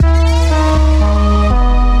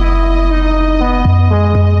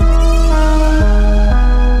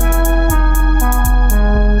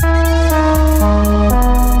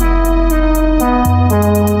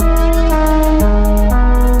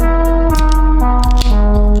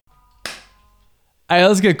Hey,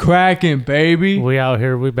 let's get cracking, baby. We out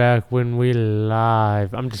here. We back when we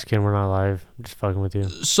live. I'm just kidding. We're not live. I'm just fucking with you.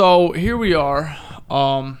 So here we are,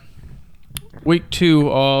 week 2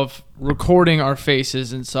 of recording our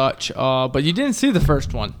faces and such. But you didn't see the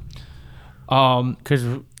first one. Because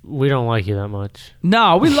we don't like you that much.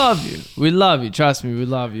 No, we love you. We love you. Trust me, we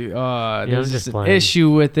love you. There's just an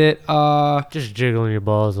issue with it. Just jiggling your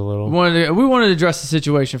balls a little. We wanted to address the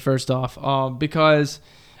situation first off, because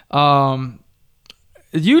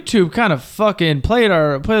YouTube kind of fucking played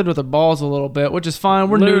with our balls a little bit, which is fine.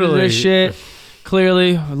 We're new to this shit.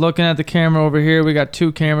 Clearly, looking at the camera over here, we got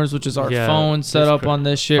 2 cameras, which is our phone set up on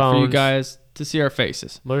this shit for you guys to see our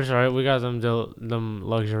faces. But it's alright. We got them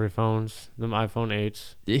luxury phones, them iPhone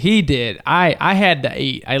 8s. He did. I had the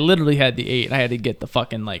 8. I literally had the 8. I had to get the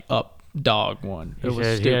fucking up dog one. He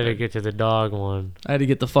had to get to the dog one. I had to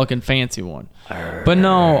get the fucking fancy one. But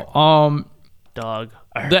no, dog.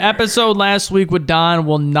 The episode last week with Don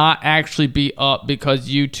will not actually be up because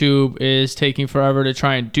YouTube is taking forever to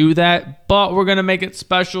try and do that. But we're going to make it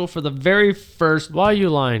special for the very first... Why are you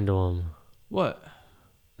lying to him? What?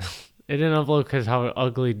 It didn't upload because how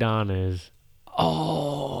ugly Don is.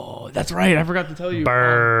 Oh, that's right. I forgot to tell you.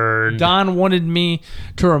 Burn. Don wanted me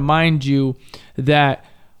to remind you that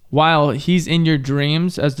while he's in your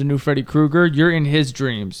dreams as the new Freddy Krueger, you're in his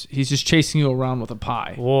dreams. He's just chasing you around with a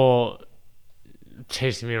pie. Well...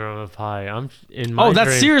 chasing me around with a pie. I'm in my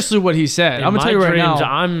that's seriously what he said. I'm gonna tell you right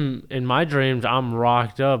now. In my dreams, I'm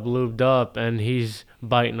rocked up, lubed up, and he's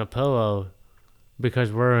biting a pillow because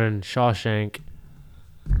we're in Shawshank.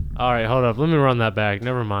 All right, hold up. Let me run that back.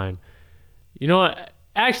 Never mind. You know what?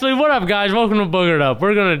 Actually, what up, guys? Welcome to Boogered Up.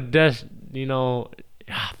 We're gonna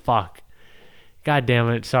fuck. God damn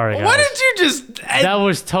it. Sorry, guys. What did you just? That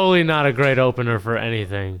was totally not a great opener for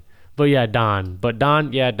anything. But yeah, Don. All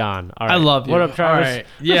right. I love you. What up, Travis? All right.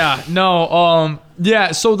 Yeah, no,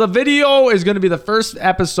 yeah, so the video is going to be the first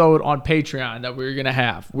episode on Patreon that we're going to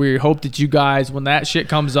have. We hope that you guys, when that shit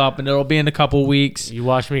comes up, and it'll be in a couple weeks. You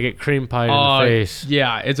watch me get cream pie in the face.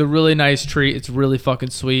 Yeah, it's a really nice treat. It's really fucking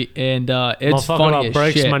sweet, and it's funny as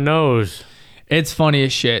breaks shit. My nose. It's funny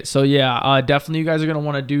as shit. So yeah, definitely you guys are going to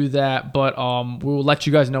want to do that, but we will let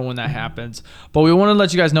you guys know when that happens. But we want to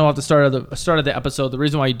let you guys know at the start of the episode, the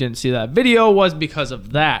reason why you didn't see that video was because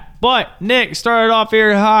of that. But Nick started off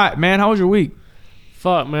here hot. Man, how was your week?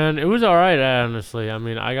 Fuck, man. It was all right, honestly. I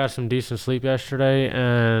mean, I got some decent sleep yesterday,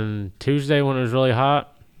 and Tuesday when it was really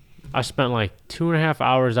hot, I spent like 2.5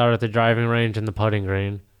 hours out at the driving range and the putting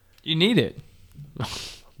green. You need it.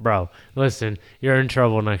 Bro, listen, you're in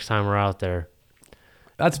trouble next time we're out there.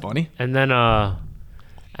 That's funny. And then I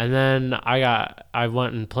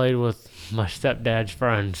went and played with my stepdad's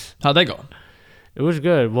friends. How'd they go? It was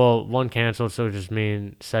good. Well, one canceled, so just me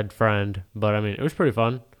and said friend. But I mean, it was pretty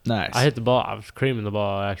fun. Nice. I hit the ball. I was creaming the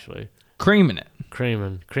ball, actually. Creaming it. Cream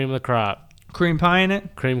of the crop. Cream pie in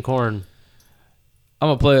it. Cream corn. I'm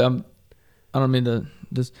gonna play. I don't mean to.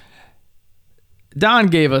 This. Don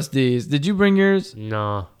gave us these. Did you bring yours?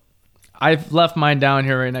 No. I've left mine down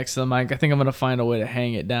here right next to the mic. I think I'm going to find a way to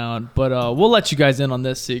hang it down. But we'll let you guys in on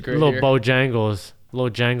this secret Little here. Bojangles.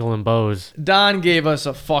 Little jangling bows. Don gave us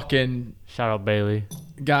a fucking... Shout out Bailey.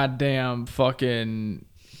 Goddamn fucking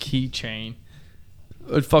keychain.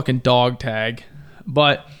 A fucking dog tag.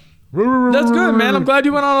 But that's good, man. I'm glad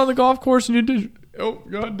you went out on the golf course and you did... Oh,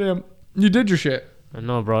 goddamn. You did your shit. I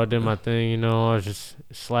know, bro. I did my thing. I was just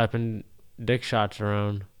slapping dick shots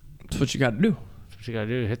around. That's what you got to do. What you gotta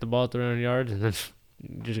do, hit the ball 300 yards, and then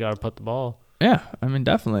you just gotta put the ball. Yeah, I mean,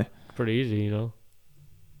 definitely. Pretty easy, I'm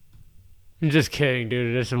just kidding,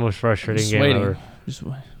 dude. It's the most frustrating game ever. Just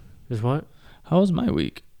what? How was my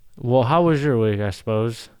week? Well, how was your week, I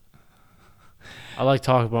suppose? I like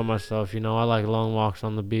talking about myself, I like long walks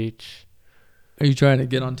on the beach. Are you trying to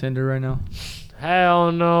get on Tinder right now?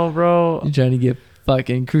 Hell no, bro. You trying to get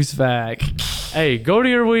fucking crucified. Hey, go to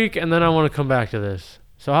your week, and then I want to come back to this.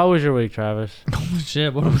 So how was your week, Travis? Oh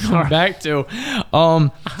shit, what are we going back to?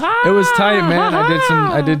 It was tight, man.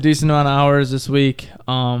 I did decent amount of hours this week.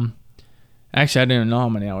 Actually, I didn't even know how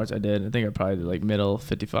many hours I did. I think I probably did like middle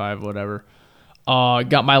 55, whatever.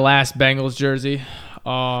 Got my last Bengals jersey.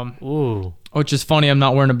 Ooh. Which is funny, I'm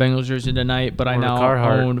not wearing a Bengals jersey tonight, but I now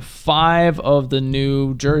own 5 of the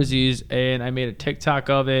new jerseys, and I made a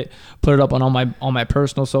TikTok of it, put it up on all my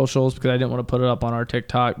personal socials because I didn't want to put it up on our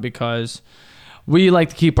TikTok because we like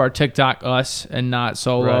to keep our TikTok us and not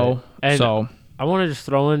solo. Right. And so I want to just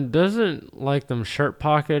throw in, doesn't like them shirt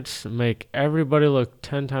pockets make everybody look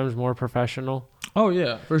 10 times more professional? Oh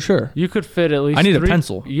yeah, for sure. You could fit at least. I need a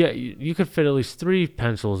pencil. Yeah, you could fit at least 3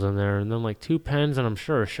 pencils in there, and then like 2 pens, and I'm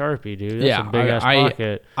sure a Sharpie, dude. That's a big ass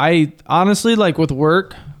pocket. I honestly like with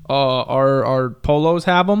work. Our polos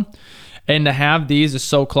have them, and to have these is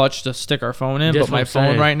so clutch to stick our phone in. But my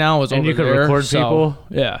phone right now is over there. And you could record people.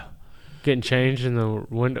 Yeah, getting changed in the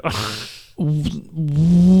window.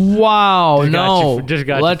 Wow, just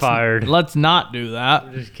got you fired. Let's not do that.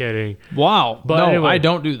 I'm just kidding. Wow, but no, anyway, I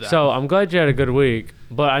don't do that. So I'm glad you had a good week,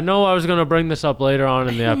 but I know I was gonna bring this up later on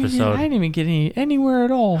in the episode. I didn't even get anywhere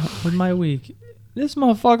at all with my week. This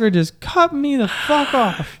motherfucker just cut me the fuck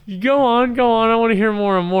off. Go on. I want to hear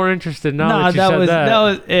more. I'm more interested now that you said that. That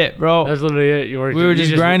was it, bro. That's literally it. We were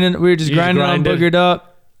just grinding on Boogered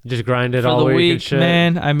Up. Just grinded all week and shit.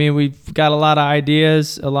 Man. I mean, we've got a lot of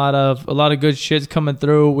ideas, a lot of good shits coming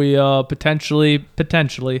through. We potentially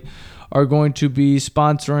are going to be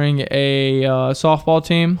sponsoring a softball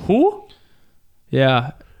team. Who?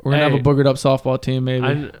 Yeah, we're gonna have a Boogered Up softball team.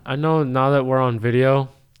 Maybe. I know now that we're on video.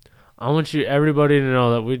 I want everybody to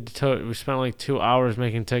know that we spent like 2 hours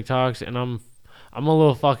making TikToks, and I'm a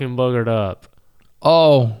little fucking boogered up.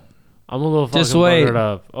 Oh, I'm a little fucking boogered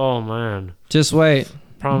up. Oh man, just wait.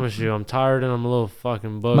 Promise you, I'm tired and I'm a little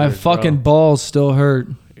fucking boogered. My fucking balls still hurt.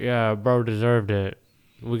 Yeah, bro deserved it.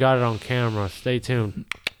 We got it on camera. Stay tuned.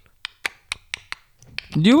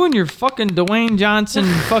 You and your fucking Dwayne Johnson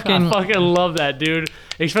fucking... I fucking love that, dude.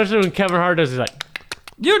 Especially when Kevin Hart does, he's like...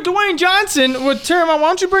 You're Dwayne Johnson with Terramont. Why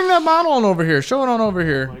don't you bring that bottle on over here? Show it on over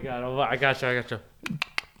here. Oh my God. I got you.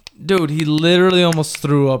 Dude, he literally almost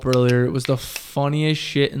threw up earlier. It was the funniest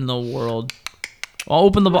shit in the world. I'll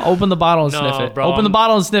open the bottle and sniff it. Open the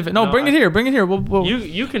bottle and sniff it. No, bring it here. We'll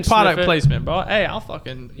you can product sniff it. Placement, bro. Hey, I'll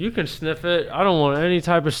fucking... You can sniff it. I don't want any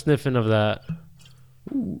type of sniffing of that.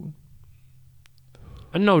 Ooh.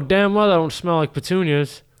 I know damn well that don't smell like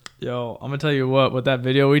petunias. Yo, I'm gonna tell you what. With that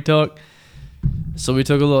video we took... So we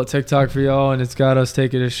took a little TikTok for y'all, and it's got us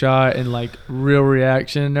taking a shot and like real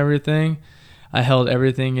reaction and everything. I held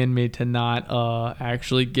everything in me to not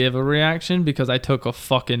actually give a reaction because I took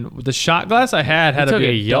the shot glass I had to be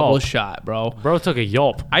a double shot, bro. Bro took a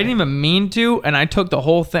yelp. I didn't even mean to, and I took the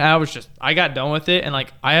whole thing. I got done with it, and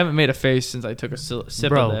like I haven't made a face since I took a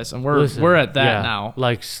sip of this, and we're at that now.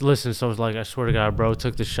 Like, listen, so it's like I swear to God, bro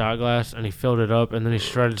took the shot glass and he filled it up, and then he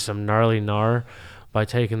shredded some gnarly gnar by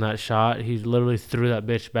taking that shot. He literally threw that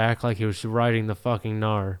bitch back like he was riding the fucking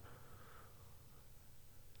gnar.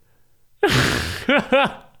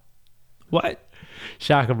 What?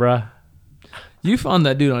 Shaka, bruh. You found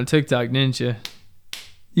that dude on TikTok, didn't you?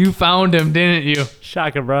 You found him, didn't you?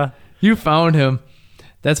 Shaka, bruh. You found him.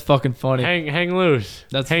 That's fucking funny. Hang loose.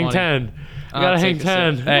 That's hang funny. 10. You gotta hang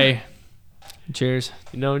 10. Hey. Cheers.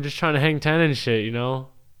 You know, just trying to hang 10 and shit, you know?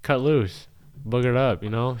 Cut loose. Boogered up, you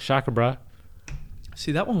know? Shaka, bruh.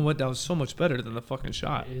 See, that one went down so much better than the fucking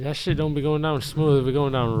shot. That shit don't be going down smooth. It be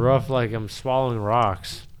going down rough like I'm swallowing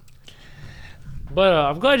rocks. But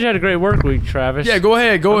I'm glad you had a great work week, Travis. Yeah, go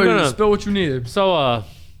ahead. Go ahead. Spill what you needed. So,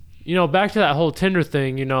 you know, back to that whole Tinder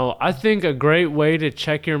thing, you know, I think a great way to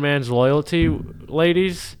check your man's loyalty,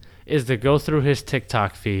 ladies, is to go through his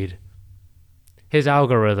TikTok feed, his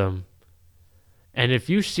algorithm. And if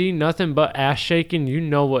you see nothing but ass shaking, you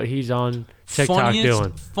know what he's on TikTok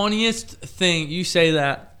doing. Funniest thing, you say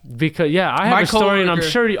that. Because, yeah, I have a story, and I'm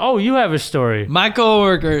sure you have a story. My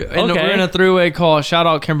coworker, we're in a three-way call. Shout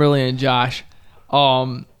out Kimberly and Josh.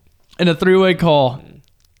 In a three-way call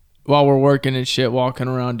while we're working and shit, walking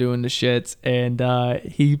around doing the shits, and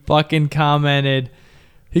he fucking commented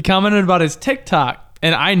about his TikTok,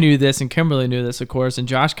 and I knew this, and Kimberly knew this, of course, and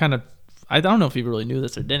Josh kind of, I don't know if he really knew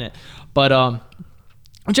this or didn't, but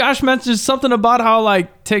Josh mentioned something about how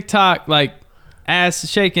like TikTok, like ass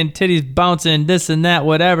shaking, titties bouncing, this and that,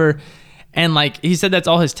 whatever, and like he said that's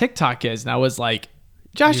all his TikTok is, and I was like,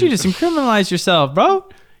 Josh, you just incriminalized yourself, bro.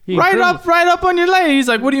 Right up on your lady. He's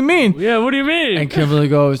like, what do you mean? Yeah, what do you mean? And Kimberly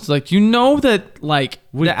goes, like, you know that, like,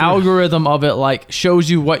 the algorithm of it, like, shows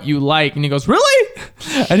you what you like. And he goes, really?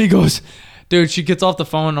 And he goes, dude, she gets off the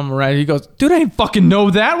phone. I'm right. He goes, dude, I didn't fucking know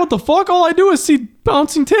that. What the fuck? All I do is see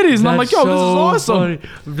bouncing titties. And I'm like, yo, this is awesome.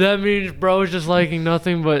 Funny. That means bro's just liking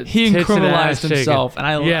nothing but he tits incriminalized and himself.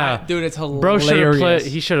 And dude, it's hilarious. Bro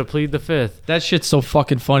he should have pleaded the fifth. That shit's so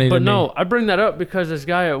fucking funny to me. But no, I bring that up because this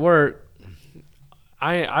guy at work,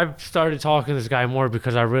 I've started talking to this guy more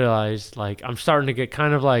because I realized, like, I'm starting to get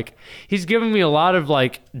kind of like, he's giving me a lot of,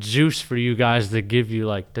 like, juice for you guys to give you,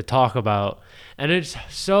 like, to talk about. And it's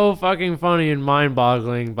so fucking funny and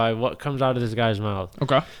mind-boggling by what comes out of this guy's mouth.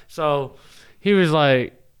 Okay. So he was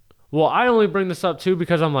like, well, I only bring this up, too,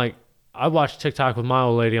 because I'm like, I watch TikTok with my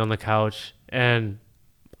old lady on the couch, and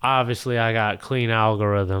obviously I got clean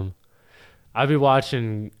algorithm. I be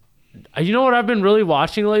watching. You know what I've been really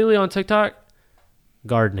watching lately on TikTok?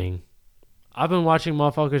 Gardening. I've been watching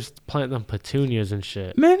motherfuckers plant them petunias and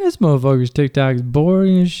shit. Man, this motherfucker's TikTok is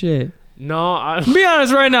boring as shit. No, Be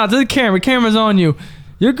honest right now to the camera. Camera's on you.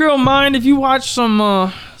 Your girl mind if you watch some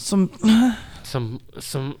visit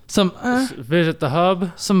the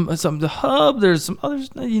hub. Some the hub. There's some others.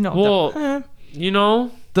 Well,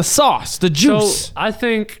 the sauce, the juice. So I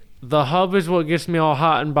think the hub is what gets me all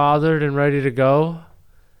hot and bothered and ready to go.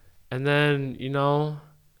 And then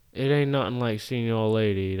it ain't nothing like seeing your old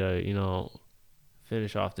lady to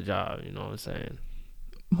finish off the job. You know what I'm saying?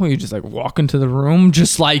 Well, you just like walk into the room,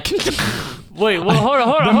 just like. Wait, well, hold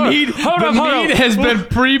on. The meat has been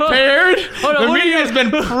prepared. The meat has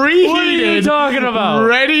been preheated. What are you talking about?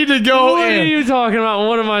 Ready to go in. What are you talking about?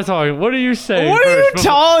 What am I talking? What are you saying? What are you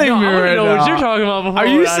telling me right now? I know what you're talking about before.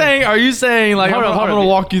 Are you saying like I'm gonna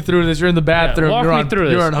walk you through this? You're in the bathroom. Yeah, walk me through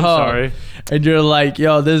this. You're on I'm hub, sorry. and you're like,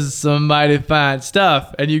 yo, this is some mighty fine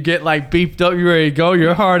stuff. And you get like beefed up. You're ready to go.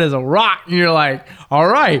 You're hard as a rock. And you're like, all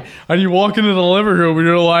right. And you walk into the living room and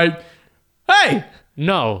you're like, hey.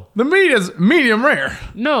 No. The meat is medium rare.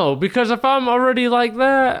 No, because if I'm already like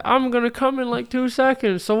that, I'm going to come in like 2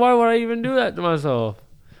 seconds. So why would I even do that to myself?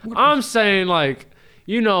 I'm saying like,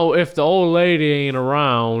 if the old lady ain't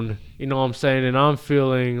around, you know what I'm saying, and I'm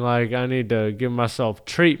feeling like I need to give myself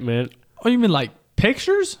treatment. Oh, you mean like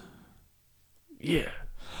pictures? Yeah.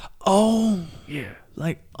 Oh. Yeah.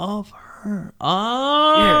 Like of her.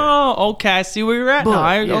 Oh. Yeah. Okay, I see where you're at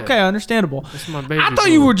now. Okay, understandable. That's my baby. I thought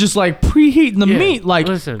you were just like preheating the meat. Like,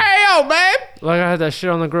 listen. Hey, yo, man. Like I had that shit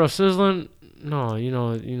on the grill sizzling. No,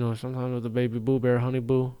 sometimes with the baby boo bear, honey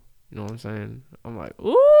boo. You know what I'm saying? I'm like,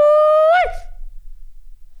 ooh.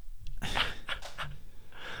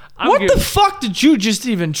 The fuck did you just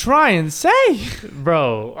even try and say?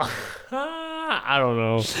 Bro. I don't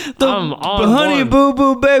know. The honey boo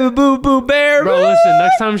boo baby boo boo bear. Bro, listen,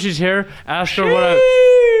 next time she's here, ask her what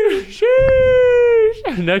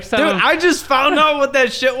next time. Dude, I just found out what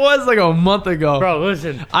that shit was like a month ago. Bro,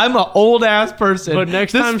 listen. I'm an old ass person. But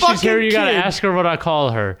next time she's here, you gotta ask her what I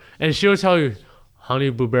call her. And she'll tell you, honey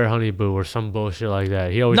boo bear, honey boo, or some bullshit like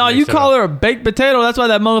that. He always you call her a baked potato. That's why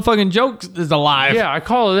that motherfucking joke is alive. Yeah, I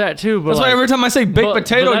call her that too. But that's why every time I say baked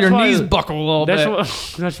potato, your knees buckle a little bit.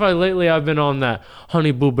 That's why lately I've been on that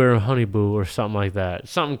honey boo bear, honey boo, or something like that.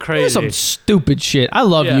 Something crazy. That's some stupid shit. I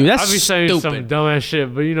love you. That's I'll be saying stupid. some dumbass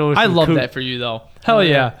shit, but I love that for you though. Hell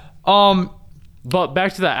yeah. But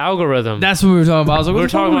back to the algorithm. That's what we were talking about. I was like, we were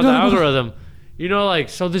talking about the algorithm.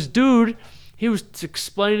 So this dude, he was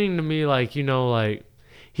explaining to me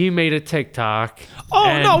he made a TikTok.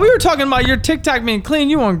 Oh no, we were talking about your TikTok being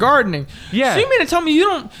clean. You on gardening. Yeah. So you mean to tell me you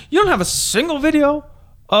don't have a single video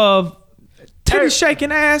of titty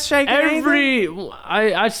shaking, ass shaking?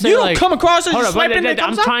 I'd say you don't come across as swiping.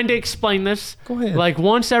 I'm trying to explain this. Go ahead. Like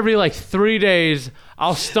once every 3 days,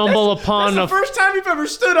 I'll stumble upon that's the first time you've ever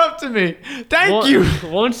stood up to me. Thank you.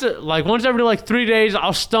 Once every 3 days,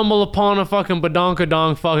 I'll stumble upon a fucking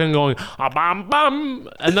badonkadonk fucking going bam bam,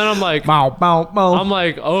 and then I'm like, bow bow bow. I'm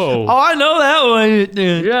like, oh, I know that one.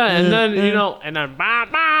 Yeah, and then and then bah,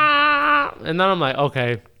 bah, and then I'm like,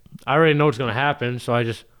 okay, I already know what's gonna happen, so I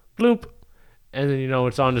just bloop, and then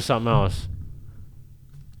it's on to something else.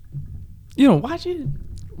 You don't watch it?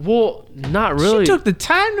 Well, not really. She took the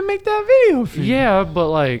time to make that video for you. Yeah,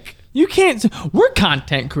 but you can't. We're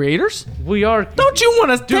content creators. We are. Don't you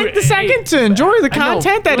want to take the second to enjoy the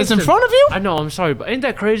content that is in front of you? I know. I'm sorry, but ain't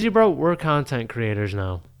that crazy, bro? We're content creators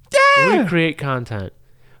now. Yeah. We create content.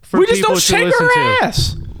 We just don't shake our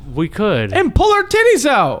ass. We could. And pull our titties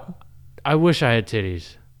out. I wish I had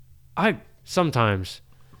titties. Sometimes.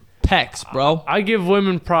 Pecs, bro. I give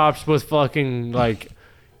women props with fucking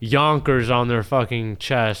yonkers on their fucking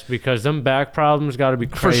chest because them back problems got to be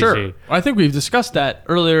crazy. For sure. I think we've discussed that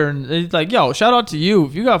earlier. And it's like, yo, shout out to you.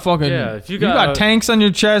 If you got fucking, if you got tanks on your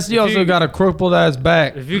chest, you also got a crippled ass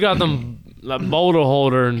back. If you got them boulder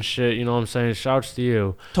holder and shit, you know what I'm saying? Shouts to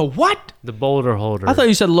you. To what? The boulder holder. I thought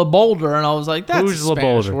you said La Boulder, and I was like, that's a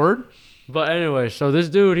Spanish word. But anyway, so this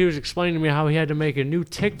dude, he was explaining to me how he had to make a new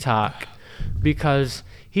TikTok because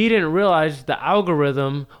he didn't realize the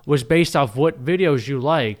algorithm was based off what videos you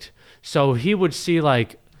liked. So he would see them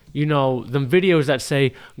videos that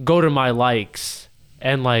say, go to my likes.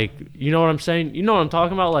 And you know what I'm saying? You know what I'm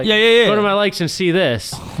talking about? Yeah. Go to my likes and see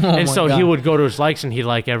this. And so he would go to his likes and he'd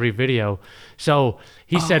like every video. So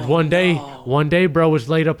he said one day, bro was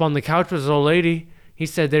laid up on the couch with his old lady. He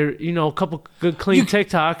said there, a couple good clean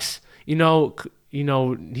TikToks, he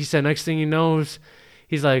said next thing he knows,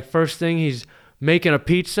 he's like, first thing he's making a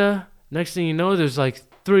pizza. Next thing you know, there's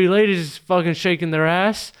 3 ladies fucking shaking their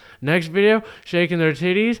ass. Next video, shaking their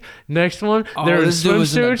titties. Next one, they're in this dude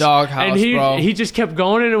was in a swimsuits. doghouse, And bro. he just kept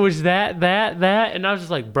going, and it was that. And I was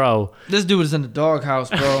just like, bro. This dude was in the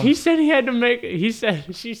doghouse, bro. He said he had to make.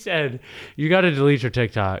 She said, you got to delete your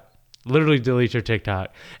TikTok. Literally delete your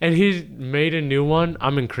TikTok. And he made a new one.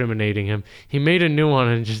 I'm incriminating him. He made a new one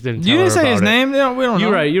and just didn't tell her You didn't say about his it. name? We don't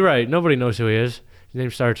know. You're right. Nobody knows who he is. His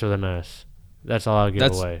name starts with an S. That's all I'll give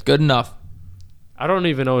away. That's good enough. I don't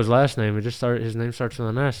even know his last name. His name starts with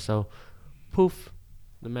an S. So, poof,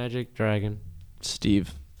 the magic dragon.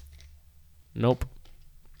 Steve. Nope.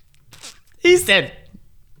 He said,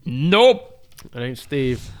 nope. It ain't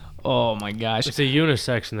Steve. Oh my gosh. It's a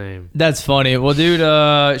unisex name. That's funny. Well, dude,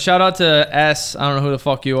 shout out to S. I don't know who the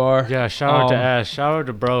fuck you are. Yeah, shout out to S. Shout out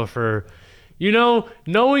to bro for,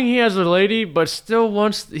 knowing he has a lady, but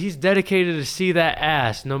still he's dedicated to see that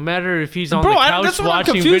ass, no matter if he's on the couch that's what I'm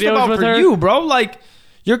watching confused videos about with for her. you, bro. Like,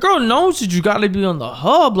 your girl knows that you gotta be on the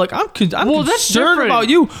hub. Like, I'm Well, that's concerned different. about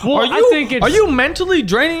you. Well, I think it's- are you mentally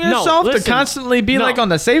draining yourself to listen. constantly be No. like on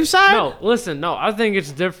the safe side? No, listen, no, I think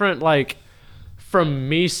it's different, like, from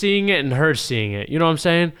me seeing it and her seeing it. You know what I'm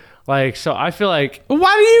saying? Like, so I feel like... Why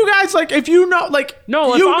do you guys, like, if you know, like,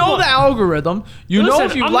 No, if you I'm know a- the algorithm, you know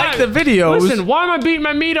if you I'm like not- the videos. Listen, why am I beating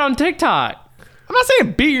my meat on TikTok? I'm not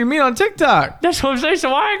saying beat your meat on TikTok. That's what I'm saying.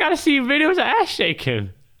 So why I gotta see videos of ass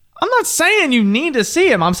shaking? I'm not saying you need to see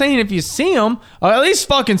them. I'm saying if you see them, or at least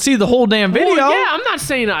fucking see the whole damn video. Well, yeah, I'm not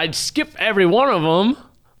saying I'd skip every one of them,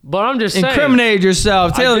 but I'm just saying... Incriminate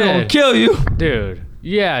yourself. Taylor's gonna did. kill you. Dude,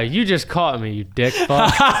 yeah, you just caught me, you dick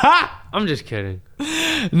fuck. I'm just kidding.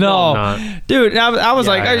 No, I'm dude. I was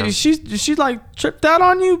Yeah, like, I am. she like tripped out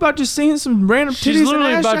on you about just seeing some random titties. She's literally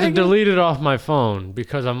and ass about to shaking? delete it off my phone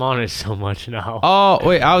because I'm on it so much now. Oh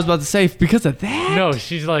wait, I was about to say because of that. No,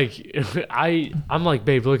 she's like, I'm like,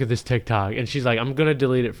 babe, look at this TikTok. And she's like, I'm going to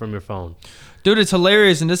delete it from your phone. Dude, it's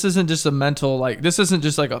hilarious, and this isn't just a mental, like, this isn't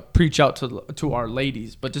just like a preach out to our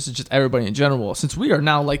ladies, but this is just everybody in general. Since we are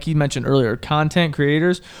now, like he mentioned earlier, content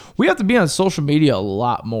creators, we have to be on social media a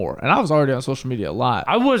lot more. And I was already on social media a lot.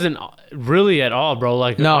 I wasn't really at all, bro.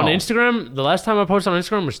 Like, No. on Instagram, the last time I posted on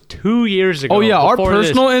Instagram was 2 years ago. Oh yeah, our before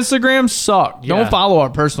personal Instagrams suck. Yeah. Don't follow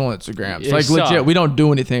our personal Instagrams. It Like suck. legit, we don't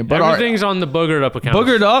do anything. But Everything's on the boogered up account.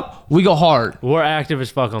 boogered up, we go hard. We're active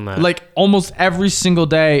as fuck on that. Like almost every single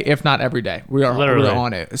day, if not every day, we are Literally.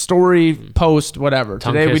 on it. Story, post, whatever.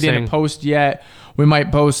 Tongue Today we kissing. didn't post yet. We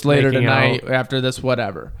might post later Making tonight out. after this,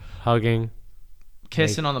 whatever. Hugging,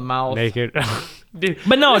 Kissing on the mouth. naked. Dude,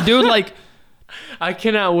 But no, dude, like I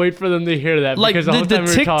cannot wait for them to hear that Like because the whole the time we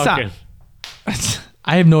were TikTok- talking.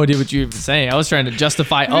 I have no idea what you're even saying. I was trying to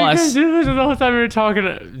justify Because, us. dude, the whole time we were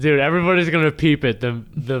talking, dude, everybody's gonna peep it.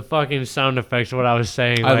 The fucking sound effects, what I was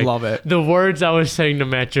saying. I like, love it. The words I was saying to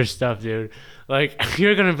match your stuff, dude. Like,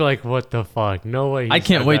 you're gonna be like, what the fuck? No way. I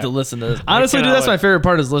can't wait to listen to this. Honestly, dude, cannot that's wait. my favorite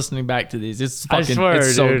part is listening back to these. It's I fucking, swear,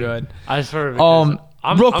 it's so dude. good. I swear. because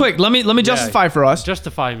Real quick, let me justify for us,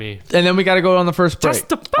 Justify me. and then we got to go on the first break.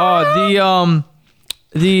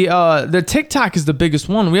 The TikTok is the biggest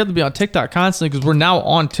one. We have to be on TikTok constantly because we're now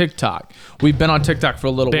on TikTok. We've been on TikTok for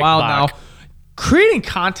a little Big while buck. now. Creating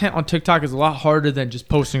content on TikTok is a lot harder than just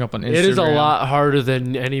posting up on Instagram. It is a lot harder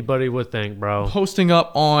than anybody would think, bro. Posting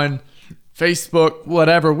up on Facebook,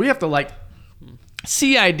 whatever. We have to like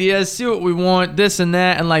see ideas, see what we want, this and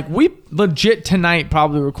that, and like we legit tonight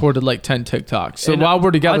probably recorded like 10 TikToks. So And while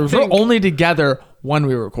we're together, I think- we're only together when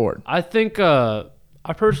we record. I think, I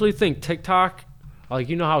personally think TikTok, like,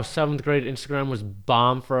 you know how 7th grade Instagram was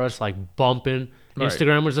bomb for us, like bumping. Right.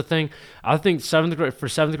 Instagram was a thing. I think 7th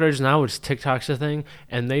graders now, it's TikTok's a thing,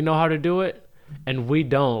 and they know how to do it, and we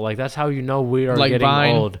don't. Like, that's how you know we are Like getting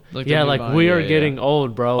Vine? old. Like yeah, the new like Vine, we are yeah, getting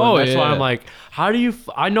old, bro. Oh, and that's why yeah. I'm like, how do you?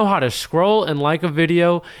 I know how to scroll and like a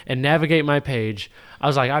video and navigate my page. I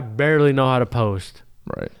was like, I barely know how to post.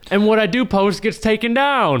 Right. And what I do post gets taken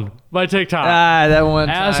down by TikTok. That one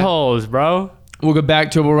time. Assholes, bro. We'll get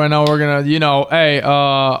back to it, but right now we're gonna,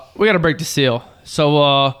 we gotta break the seal. So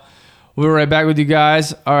we'll be right back with you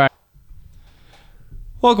guys. All right.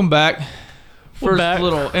 Welcome back. We're First back.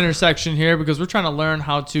 little intersection here because we're trying to learn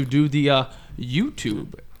how to do the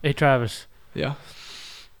YouTube. Hey, Travis. Yeah.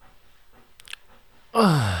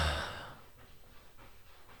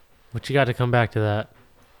 What you got to come back to that?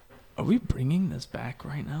 Are we bringing this back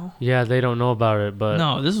right now? Yeah, they don't know about it, but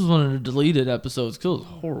No, this is one of the deleted episodes. It was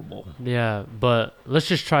horrible. yeah, but let's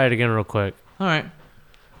just try it again real quick. All right.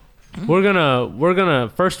 We're gonna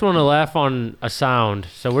first one to laugh on a sound.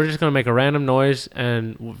 So we're just gonna make a random noise,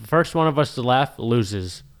 and first one of us to laugh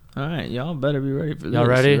loses. All right. Y'all better be ready for this. Y'all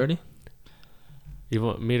ready? You ready? You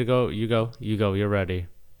want me to go? You go. You go. You're ready.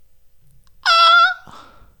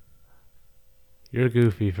 You're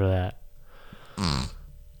goofy for that.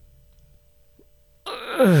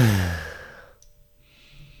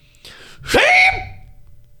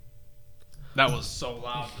 That was so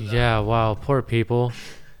loud. Yeah, wow. Poor people.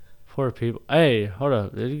 Poor people. Hey, hold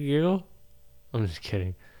up. Did you giggle? I'm just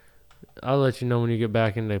kidding. I'll let you know when you get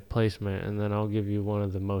back into placement, and then I'll give you one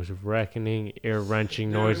of the most reckoning,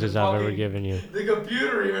 ear-wrenching noises I've ever given you. The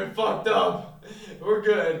computer even fucked up. We're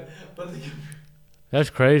good. But That's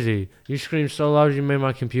crazy. You screamed so loud you made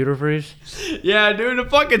my computer freeze? Yeah, dude, the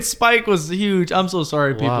fucking spike was huge. I'm so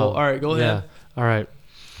sorry, people. Wow. All right, go ahead. All right.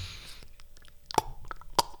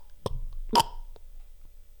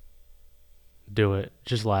 Do it.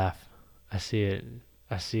 Just laugh. I see it.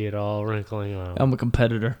 I see it all wrinkling on. I'm a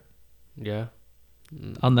competitor. Yeah?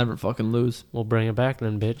 I'll never fucking lose. We'll bring it back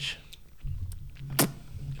then, bitch.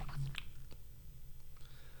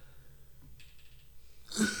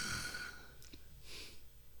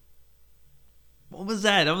 What was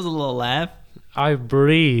that? That was a little laugh. I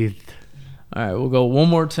breathed. All right, we'll go one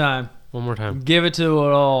more time. One more time. Give it to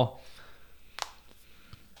it all.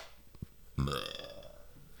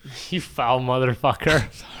 You foul motherfucker.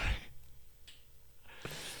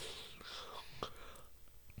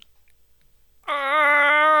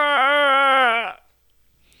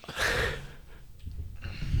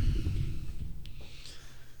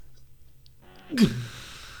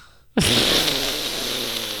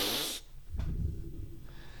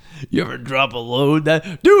 You ever drop a load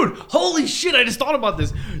that... Dude, holy shit, I just thought about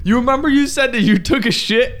this. You remember you said that you took a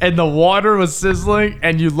shit and the water was sizzling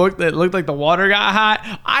and it looked like the water got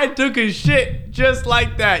hot? I took a shit just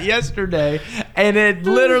like that yesterday and it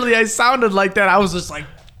literally, I sounded like that. I was just like...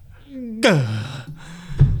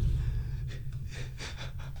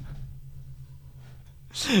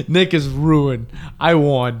 Nick is ruined. I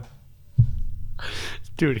won.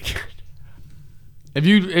 Do it again.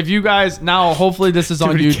 If you guys now, hopefully this is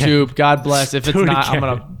on YouTube. Again. God bless. If it's not, I'm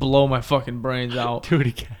gonna blow my fucking brains out. Do it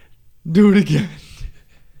again. Do it again.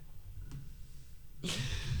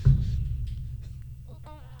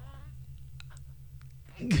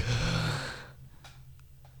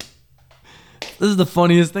 This is the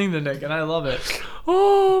funniest thing to Nick, and I love it.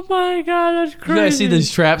 Oh my god, that's crazy. You guys see these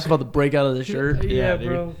traps about to break out of the shirt? Yeah,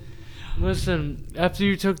 bro. Dude. Listen, after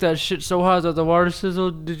you took that shit so hot that the water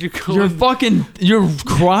sizzled, did you go? You're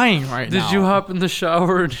crying right now. Did you hop in the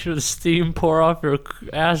shower and hear the steam pour off your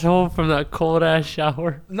asshole from that cold ass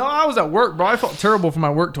shower? No, I was at work, bro. I felt terrible for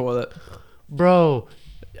my work toilet. Bro,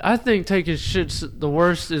 I think taking shit's the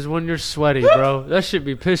worst is when you're sweaty, bro. That shit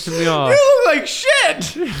be pissing me off. You look like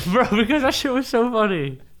shit, bro, because that shit was so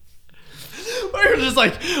funny. You're just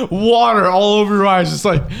like water all over your eyes, just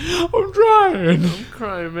like, I'm trying. I'm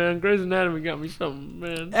crying, man. Grey's Anatomy got me something,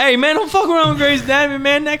 man. Hey, man, don't fuck around with Grey's Anatomy,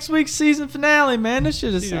 man. Next week's season finale, man. This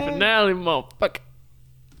shit is season finale, motherfucker.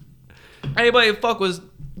 Anybody fuck with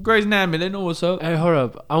Grey's Anatomy, they know what's up. Hey, hold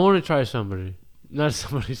up. I want to try something.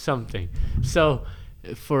 So,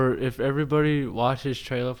 if everybody watches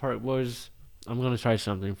Trailer Park Boys, I'm gonna try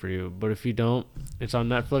something for you. But if you don't, it's on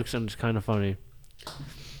Netflix and it's kind of funny.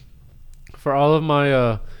 For all of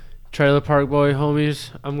my Trailer Park Boy homies,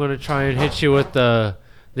 I'm going to try and hit you with the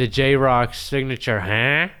J-Rock signature,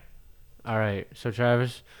 huh? All right. So,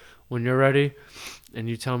 Travis, when you're ready and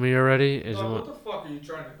you tell me you're ready... what the fuck are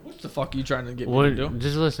you trying to get me to do?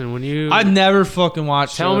 Just listen. When you... I never fucking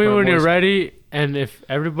watched Tell me when you're ready, and if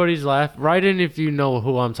everybody's write in if you know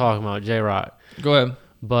who I'm talking about, J-Rock. Go ahead.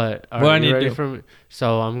 But are you ready for me?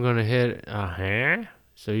 So, I'm going to hit, huh?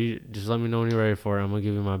 So you just let me know when you're ready for it. I'm going to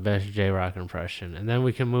give you my best J-Rock impression. And then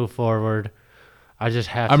we can move forward. I just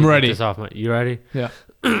have to get this off my... You ready? Yeah.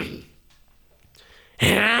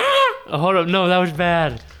 Oh, hold up. No, that was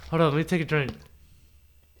bad. Hold up. Let me take a drink.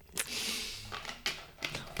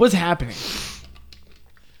 What's happening?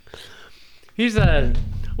 He said,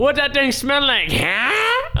 what that thing smell like?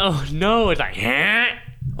 Oh, no. It's like,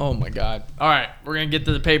 Oh, my God. All right. We're going to get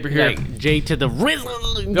to the paper here. Like J to the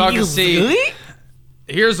rizzle. Y'all can see...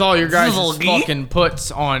 Here's all your guys' fucking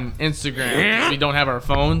puts on Instagram. We don't have our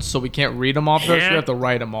phones, so we can't read them off those. We have to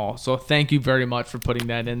write them all. So thank you very much for putting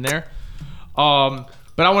that in there. But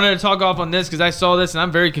I wanted to talk off on this because I saw this and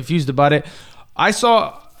I'm very confused about it. I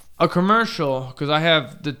saw a commercial because I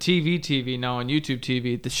have the TV now on YouTube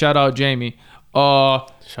TV. Shout out Jamie.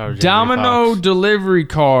 Domino delivery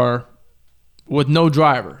car with no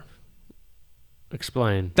driver.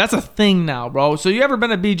 Explain. That's a thing now, bro. So you ever been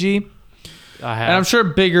to BG? I have. And I'm sure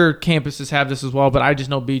bigger campuses have this as well, but I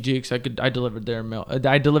just know BG because I delivered their mail.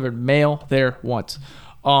 I delivered mail there once.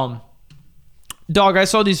 Dog, I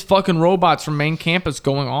saw these fucking robots from main campus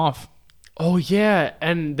going off Oh yeah,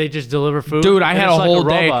 and they just deliver food. Dude, I had a whole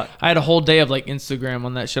day. I had a whole day of like Instagram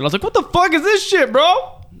on that shit. I was like, what the fuck is this shit,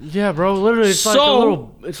 bro? Yeah, bro. Literally, it's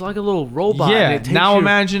like a little robot. Yeah. Now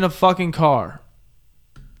imagine a fucking car.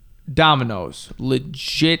 Domino's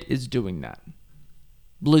legit is doing that.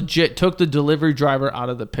 Legit took the delivery driver out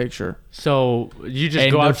of the picture. So you just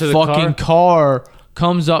go out to the fucking car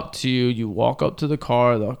comes up to you. You walk up to the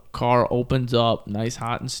car opens up, nice,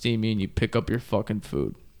 hot, and steamy, and you pick up your fucking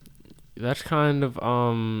food. That's kind of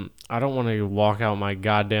I don't want to walk out my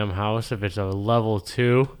goddamn house if it's a level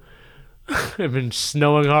 2. It's been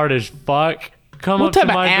snowing hard as fuck. What type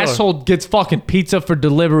of asshole gets fucking pizza for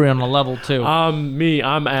delivery on a level 2? Me.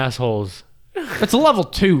 I'm assholes. It's a level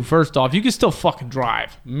 2. First off, you can still fucking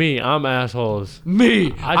drive. I'm assholes.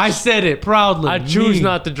 I said it proudly. I choose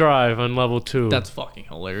not to drive on level 2. That's fucking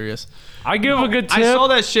hilarious. I give a good tip. I saw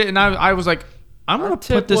that shit and I was like, I'm gonna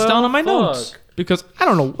put this down on my notes because I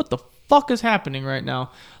don't know what the fuck is happening right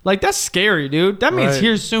now. Like, that's scary, dude. That means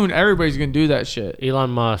here soon everybody's gonna do that shit. Elon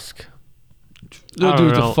Musk. The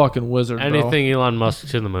dude's a fucking wizard, bro. Anything Elon Musk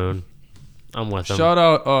to the moon. I'm with him. Shout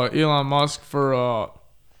out Elon Musk for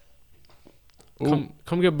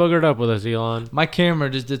come get boogered up with us, Elon. My camera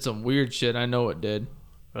just did some weird shit. I know it did.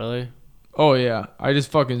 Really? Oh yeah. I just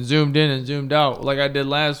fucking zoomed in and zoomed out like I did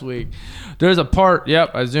last week. There's a part.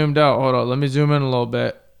 Yep, I zoomed out. Hold on. Let me zoom in a little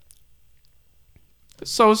bit.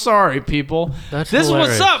 So sorry, people. This hilarious. Is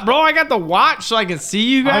what's up, bro. I got the watch so I can see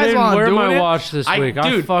you guys while I'm doing it. I didn't wear my watch this week.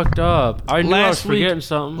 I fucked up. I knew I was forgetting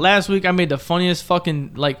something. Last week, I made the funniest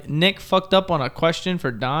fucking... Like, Nick fucked up on a question for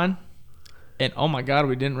Don. And, oh, my God,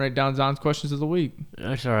 we didn't write down Don's questions of the week.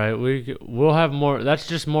 That's all right. We'll have more... That's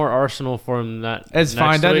just more arsenal for him that It's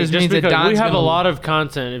fine. That just means that Don's we have a lot of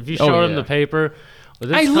content. If you showed him the paper...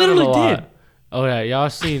 I literally did. Oh, yeah. Y'all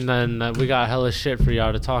seen then that we got hella shit for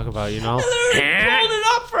y'all to talk about, you know? I pulled it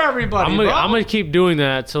up for everybody, I'm going to keep doing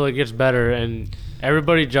that till it gets better, and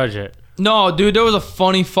everybody judge it. No, dude, there was a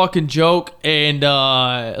funny fucking joke, and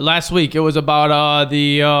last week it was about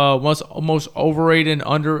the most underrated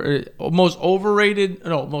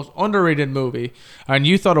movie, and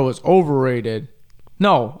you thought it was overrated.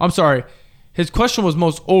 No, I'm sorry. His question was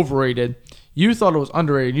most overrated. You thought it was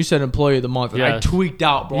underrated. You said employee of the month. And I tweaked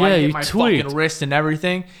out, bro. Yeah, I hit my fucking wrist and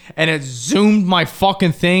everything. And it zoomed my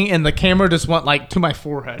fucking thing. And the camera just went like to my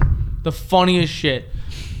forehead. The funniest shit.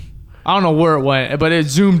 I don't know where it went. But it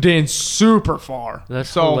zoomed in super far.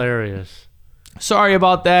 That's hilarious. Sorry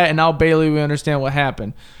about that. And now Bailey, we understand what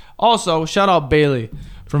happened. Also, shout out Bailey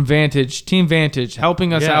from Vantage. Team Vantage.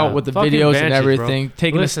 Helping us out with the videos and everything. Bro.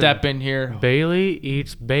 Taking a step in here. Bailey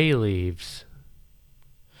eats bay leaves.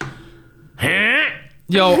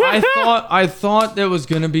 Yo, I thought that was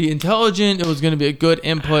gonna be intelligent. It was gonna be a good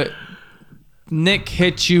input. Nick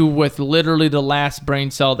hit you with literally the last brain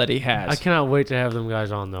cell that he has. I cannot wait to have them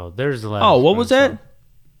guys on though. There's the last. Oh, what was that?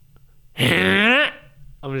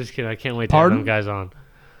 I'm just kidding. I can't wait to have them guys on.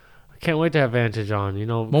 I can't wait to have Vantage on. You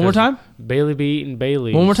know. One more time. Bailey be eating bay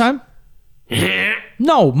leaves. One more time.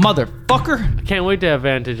 No, motherfucker. I can't wait to have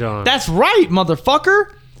Vantage on. That's right,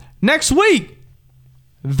 motherfucker. Next week.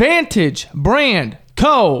 Vantage Brand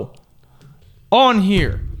Co. on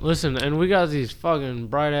here. Listen, and we got these fucking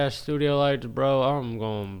bright ass studio lights, bro. I'm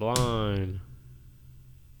going blind.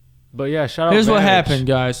 But yeah, shout out. Here's what happened,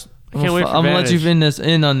 guys. I can't wait for I'm gonna let you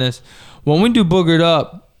in on this. When we do Boogered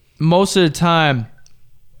Up, most of the time,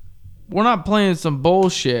 we're not playing some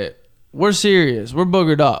bullshit. We're serious. We're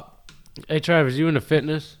boogered up. Hey, Travis, you into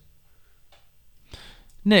fitness?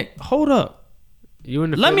 Nick, hold up. You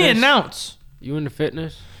into Let fitness? me announce. You into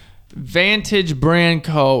fitness? Vantage Brand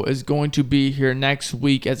Co. is going to be here next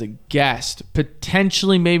week as a guest.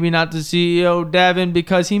 Potentially, maybe not the CEO, Devin,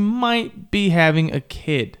 because he might be having a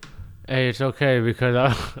kid. Hey, it's okay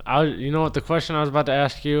because I you know what, the question I was about to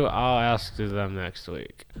ask you, I'll ask to them next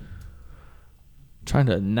week. Trying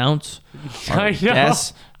to announce our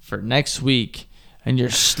guest for next week. And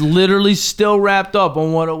you're literally still wrapped up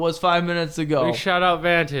on what it was 5 minutes ago. Big shout out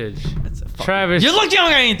Vantage. Travis. You look young,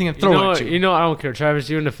 I got anything to throw at you. You know, I don't care. Travis,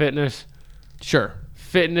 you into fitness? Sure.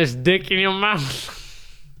 Fitness dick in your mouth.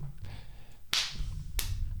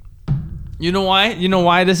 You know why? You know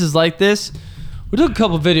why this is like this? We took a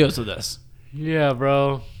couple videos of this. Yeah,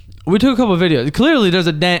 bro. We took a couple videos. Clearly, there's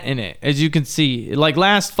a dent in it, as you can see. Like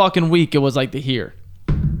last fucking week, it was like the here.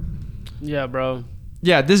 Yeah, bro.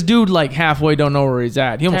 Yeah, this dude like halfway don't know where he's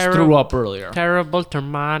at. He almost threw up earlier. Terrible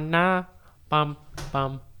Termana. Bum,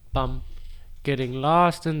 bum, bum. Getting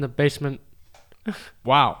lost in the basement.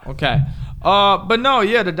 Wow. Okay. But no,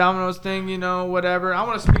 yeah, the Domino's thing, you know, whatever. I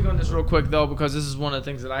want to speak on this real quick though, because this is one of the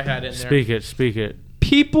things that I had in there. Speak it.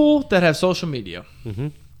 People that have social media,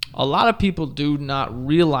 a lot of people do not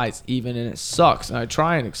realize even, and it sucks. And I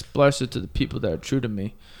try and express it to the people that are true to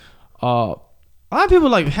me. A lot of people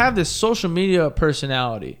like have this social media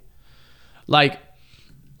personality. Like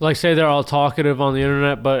say they're all talkative on the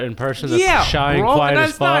internet, but in person they're shy and quiet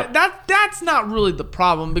as fuck. That's not really the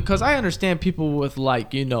problem, because I understand people with they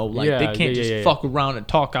can't just fuck around and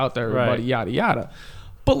talk out to everybody, yada yada.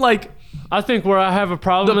 But like, I think where I have a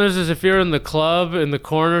problem is if you're in the club in the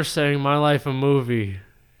corner saying "My life a movie,"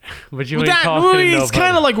 but you ain't talking to nobody. It's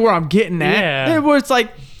kind of like where I'm getting at. Yeah. Where it's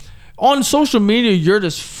like on social media, you're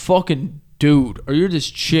this fucking dude or you're this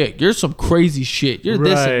chick. You're some crazy shit. You're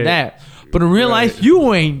this and that. But in real life,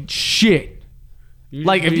 you ain't shit.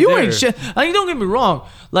 If you ain't shit, don't get me wrong.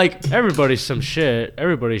 Like, everybody's some shit.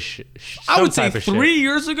 Everybody's shit. I would say 3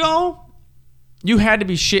 years ago, you had to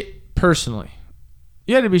be shit personally.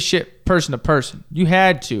 You had to be shit person to person. You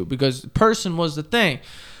had to, because person was the thing.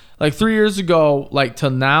 Like 3 years ago,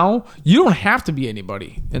 till now, you don't have to be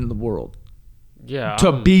anybody in the world. Yeah.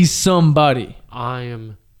 To be somebody. I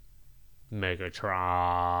am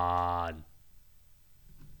Megatron.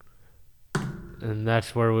 And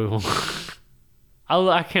that's where we will.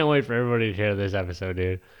 I can't wait for everybody to hear this episode,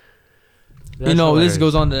 dude. That's this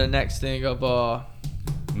goes on to the next thing of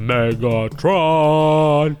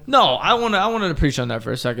Megatron. No, I wanted to preach on that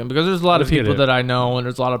for a second, because there's a lot of people that I know, and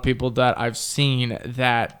there's a lot of people that I've seen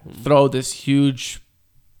that throw this huge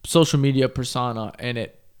social media persona, and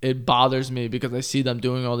it bothers me because I see them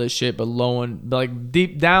doing all this shit, but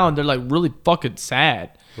deep down they're really fucking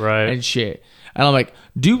sad, right, and shit. And I'm like,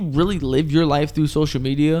 do you really live your life through social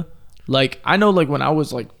media? I know when I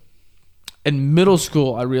was in middle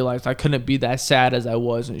school, I realized I couldn't be that sad as I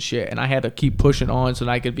was and shit, and I had to keep pushing on so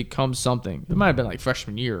that I could become something. It might have been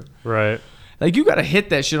freshman year, right? You got to hit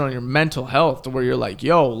that shit on your mental health to where you're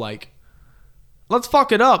yo, let's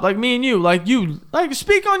fuck it up, me and you,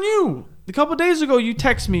 speak on you. A couple days ago, you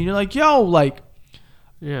text me, you're yo,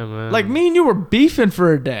 yeah, man, me and you were beefing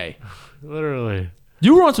for a day, literally.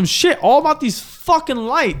 You were on some shit all about these fucking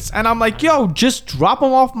lights. And I'm yo, just drop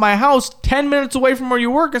them off my house 10 minutes away from where you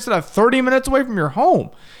work instead of 30 minutes away from your home.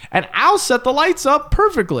 And I'll set the lights up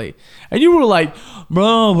perfectly. And you were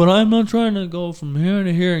bro, but I'm not trying to go from here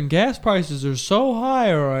to here. And gas prices are so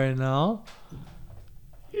high right now.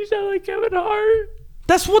 You sound like Kevin Hart.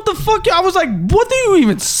 That's what the fuck. I was what are you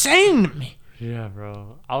even saying to me? Yeah,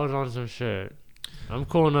 bro. I was on some shit. I'm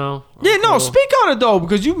cool now. No, speak on it though,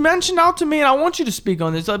 because you mentioned out to me, and I want you to speak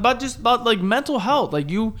on this about mental health. I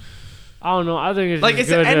don't know. I think it's it's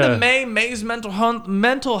good, the end of May. May's mental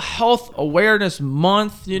health awareness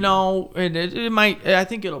month. And it might. I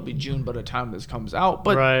think it'll be June by the time this comes out.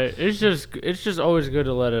 But right, it's just always good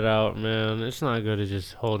to let it out, man. It's not good to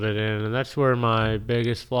just hold it in, and that's where my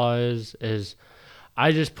biggest flaw is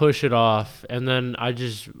I just push it off, and then I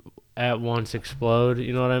just at once explode.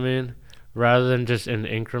 You know what I mean? Rather than just in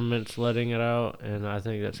increments letting it out. And I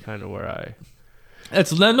think that's kind of where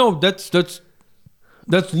that's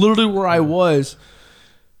literally where I was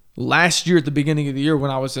last year at the beginning of the year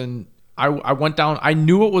when I went down. I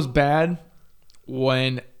knew it was bad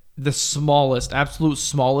when the absolute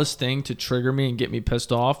smallest thing to trigger me and get me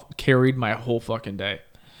pissed off carried my whole fucking day.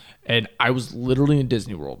 And I was literally in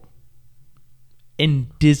Disney World.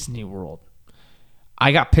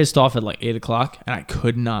 I got pissed off at 8 o'clock, and I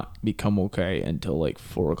could not become okay until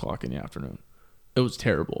 4 o'clock in the afternoon. It was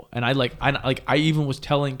terrible. And I even was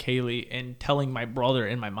telling Kaylee and telling my brother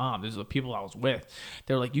and my mom, these are the people I was with.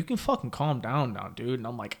 They were you can fucking calm down now, dude. And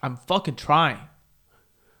I'm I'm fucking trying.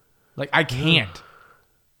 I can't.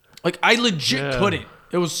 I legit couldn't.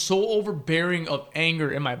 It was so overbearing of anger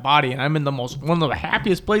in my body, and I'm in one of the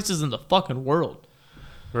happiest places in the fucking world.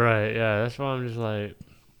 Right, yeah. That's why I'm just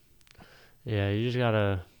yeah, you just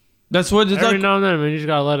gotta. That's what it's every now and then, man. You just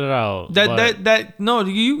gotta let it out. No,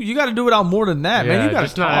 you gotta do it out more than that, man. You gotta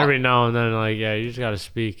just talk. Not every now and then. You just gotta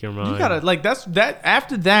speak your mind. You gotta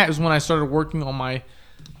After that is when I started working on my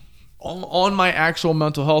actual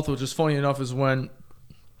mental health, which is funny enough is when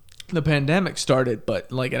the pandemic started. But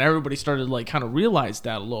and everybody started kind of realize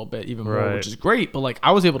that a little bit even more, which is great. But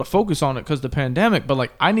I was able to focus on it because of the pandemic. But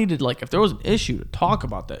I needed if there was an issue to talk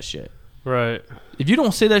about that shit. Right. If you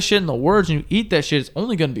don't say that shit in the words and you eat that shit, it's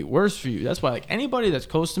only going to be worse for you. That's why anybody that's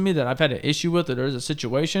close to me that I've had an issue with or there's a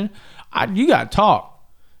situation, you got to talk.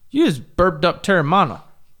 You just burped up Terramana.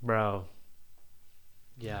 Bro.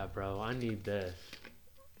 Yeah, bro. I need this.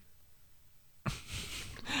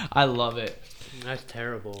 I love it. That's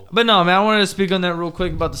terrible. But no, man, I wanted to speak on that real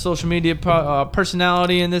quick about the social media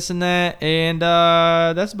personality and this and that. And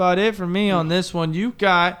that's about it for me on this one. You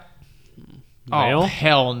got Male? Oh,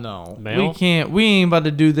 hell no. Male? We ain't about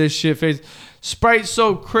to do this shit face. Sprite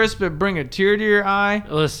so crisp it bring a tear to your eye.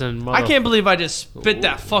 Listen, I can't believe I just spit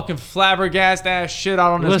that fucking flabbergasted ass shit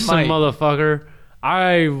out on this mic. Listen, motherfucker.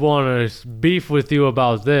 I want to beef with you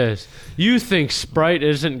about this. You think Sprite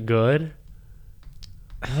isn't good?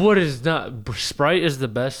 What is not? Sprite is the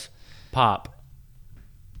best pop.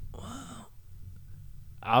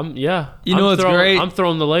 Yeah. You know what's great? I'm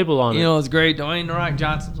throwing the label on it. You know what's great? Dwayne The Rock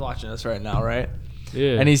Johnson's watching us right now, right?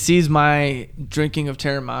 Yeah. And he sees my drinking of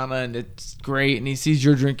Terramana, and it's great. And he sees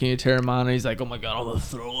your drinking of Terramana. He's like, oh, my God, I'm going to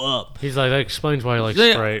throw up. He's like, that explains why he likes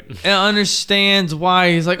Sprite. And understands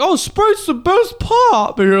why. He's like, oh, Sprite's the best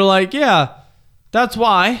pop. And you're like, yeah, that's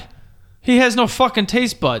why. He has no fucking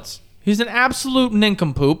taste buds. He's an absolute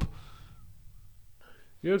nincompoop.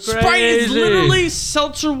 You're crazy. Sprite is literally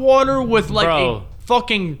seltzer water with like a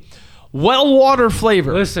fucking well water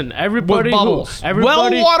flavor. Listen, everybody with bubbles.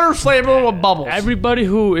 Everybody, well water flavor with bubbles. Everybody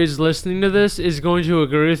who is listening to this is going to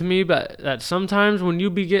agree with me, but that sometimes when you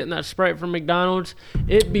be getting that Sprite from McDonald's,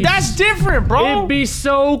 that's different, bro. It be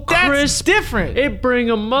so crisp. That's different. It bring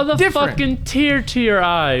a motherfucking tear to your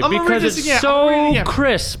eye because it's so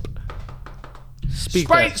crisp.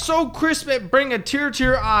 Sprite so crisp it bring a tear to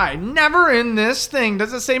your eye. Never in this thing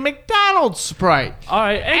does it say McDonald's Sprite. All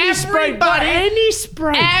right, any Sprite.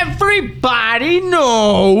 Everybody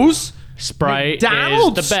knows Sprite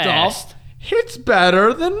McDonald's is the best. Stuff, it's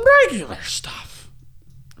better than regular stuff.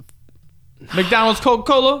 McDonald's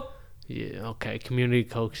Coca-Cola? Yeah, okay. Community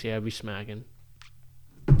Cokes, yeah, be smacking.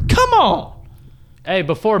 Come on. Hey,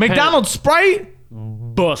 before McDonald's Sprite?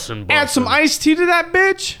 Bussin'. Add some iced tea to that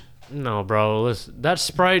bitch? No, bro. Listen, that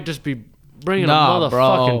Sprite just be bringing a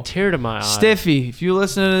motherfucking tear to my eye. Stiffy, if you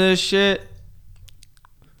listen to this shit,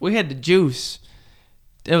 we had the juice.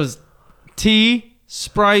 It was tea,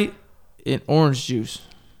 Sprite, and orange juice.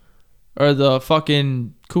 Or the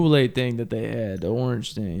fucking Kool-Aid thing that they had, the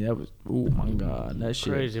orange thing. That was, oh my God, that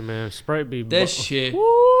shit. Crazy, man. Sprite be... That shit.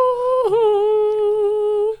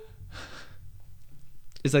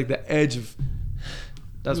 It's like the edge of...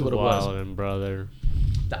 That's what it was. Wildin', brother.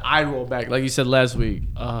 The eye roll back, like you said last week.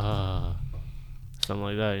 Something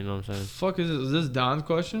like that, you know what I'm saying? Fuck is this? Is this Don's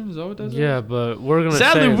question? Is that what that is? Yeah, but we're gonna.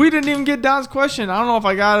 Sadly, we didn't even get Don's question. I don't know if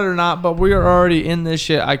I got it or not, but we are already in this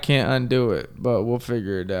shit. I can't undo it, but we'll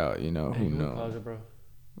figure it out. You know, who knows? Pause it, bro.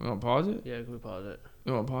 You want to pause it? Yeah, can we pause it?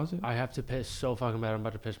 You want to pause it? I have to piss so fucking bad. I'm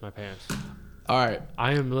about to piss my pants. All right.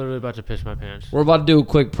 I am literally about to piss my pants. We're about to do a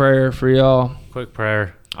quick prayer for y'all. Quick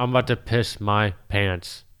prayer. I'm about to piss my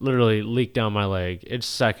pants. Literally leak down my leg. It's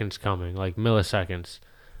seconds coming, like milliseconds.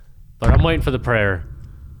 But I'm waiting for the prayer.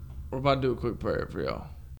 We're about to do a quick prayer for y'all.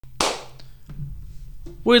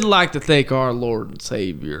 We'd like to thank our Lord and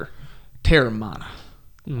Savior, Terramana,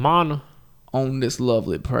 on this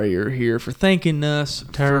lovely prayer here for thanking us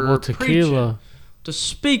Terrible for tequila to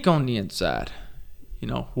speak on the inside. You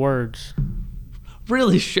know, words.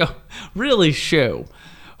 Really show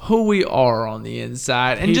who we are on the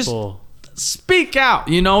inside and People. Just speak out.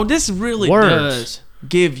 You know, this really does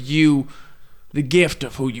give you the gift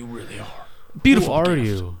of who you really are. Beautiful. Who are gift.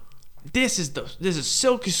 you? This is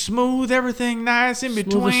silky smooth, everything nice in smooth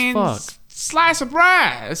between. As fuck. Slice of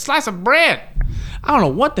bread. I don't know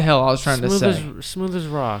what the hell I was trying to say. Smooth as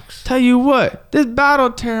rocks. Tell you what, this bottle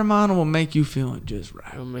of Terramana will make you feel just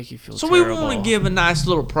right. It'll make you feel so terrible. we want to give a nice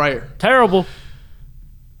little prayer. Terrible.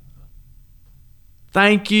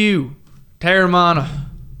 Thank you, Terramana,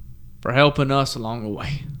 for helping us along the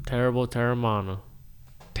way. Terrible Terramana.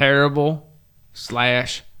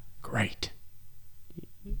 Terrible/great.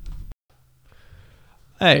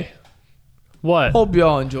 Hey. What? Hope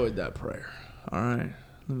y'all enjoyed that prayer. All right.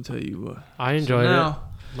 Let me tell you what. I enjoyed it.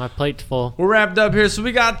 My plate's full. We're wrapped up here. So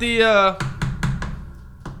we got the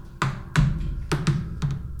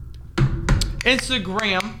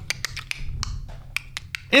Instagram.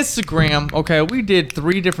 Okay, we did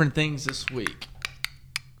 3 different things this week.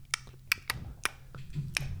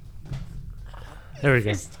 There we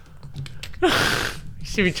go. You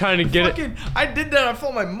see me trying to get it. I did that. I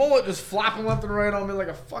felt my mullet just flapping left and right on me like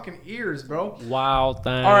a fucking ears, bro. Wow,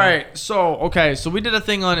 Thang. All right, so we did a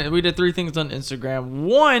thing on it. We did 3 things on Instagram.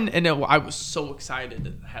 One, and I was so excited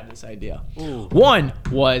to have this idea. Ooh. One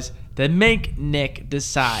was to make Nick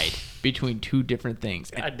decide between 2 different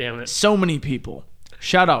things. God damn it. So many people.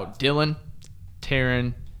 Shout out Dylan,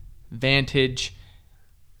 Taryn, Vantage,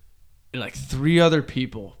 and like 3 other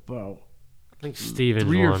people, bro. I think Steven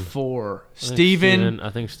 3 won. or 4. Steven. I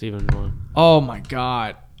think Steven won. Oh my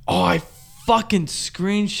God. Oh, I fucking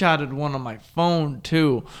screenshotted one on my phone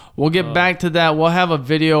too. We'll get back to that. We'll have a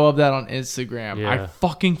video of that on Instagram. Yeah. I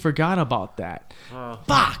fucking forgot about that.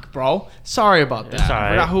 Fuck, bro. Sorry about that. I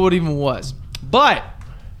forgot who it even was. But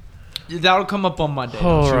that'll come up on Monday.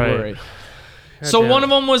 Don't you worry. So one of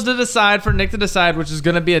them was to decide, for Nick to decide, which is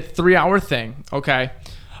going to be a 3-hour thing. Okay.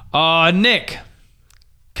 Nick,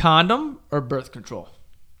 condom or birth control?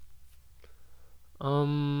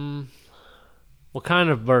 What kind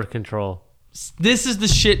of birth control? This is the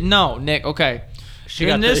shit. No, Nick. Okay. She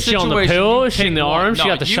got this. Is she on the pill? Is she in the arm? She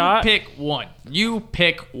got the shot? You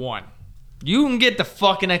pick one. You can get the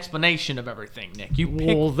fucking explanation of everything, Nick. You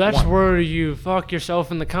pick Well, that's where you fuck yourself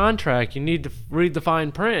in the contract. You need to read the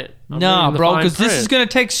fine print. No, bro, because this is going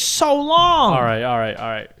to take so long. All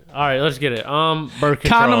right. Let's get it. Birth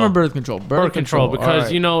control. Condom or birth control? Birth control,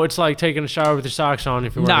 because, it's like taking a shower with your socks on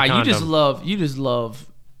if you wear a condom. You just love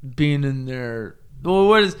being in there. Well,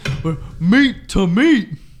 what is meat to meat?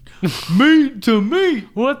 Meat to meat.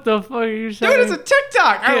 What the fuck are you saying? Dude, it's a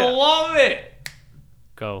TikTok. I love it.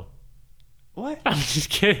 Go. What? I'm just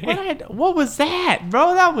kidding. What was that,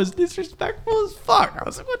 bro? That was disrespectful as fuck. I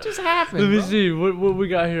was like, what just happened? Let me see. What we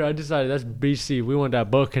got here? I decided that's BC. We want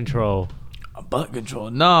that butt control. Butt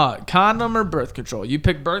control. Nah, condom or birth control? You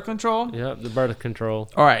pick birth control? Yep, the birth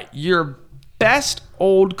control. All right. Your best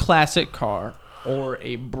old classic car or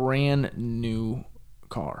a brand new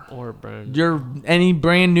car? Any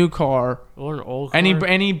brand new car. Or an old car?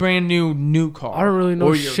 Any brand new car. I don't really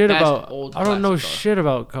know shit about I don't know shit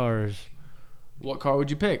about cars. What car would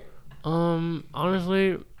you pick?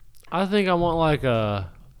 Honestly, I think I want like a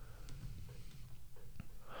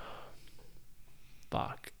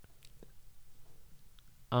fuck.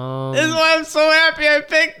 This is why I'm so happy I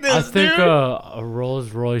picked this. I think a Rolls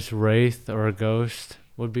Royce Wraith or a Ghost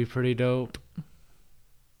would be pretty dope.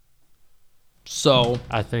 So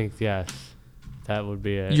I think yes, that would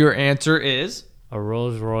be it. Your answer is a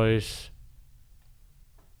Rolls Royce.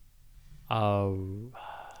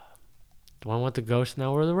 Do I want the Ghost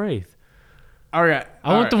now or the Wraith? All right.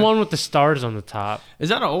 I want the one with the stars on the top. Is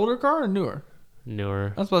that an older car or newer?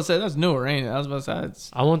 Newer. I was about to say that's newer, ain't it? I was about to say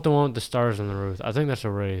I want the one with the stars on the roof. I think that's a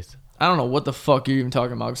Wraith. I don't know what the fuck you're even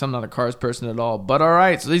talking about because I'm not a cars person at all. But all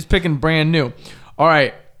right, so he's picking brand new. All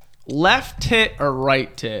right, left tit or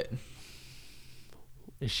right tit?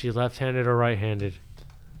 Is she left-handed or right-handed?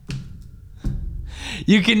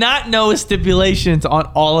 You cannot know stipulations on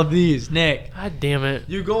all of these, Nick. God damn it.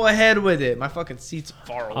 You go ahead with it. My fucking seat's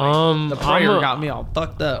far away. The prayer got me all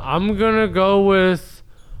fucked up. I'm going to go with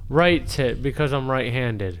right tit because I'm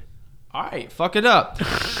right-handed. All right, fuck it up.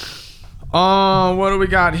 What do we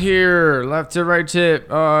got here? Left tit, right tit.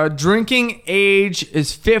 Drinking age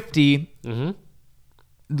is 50. Mm-hmm.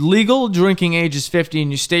 Legal drinking age is 50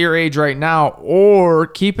 and you stay your age right now, or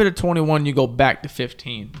keep it at 21 you go back to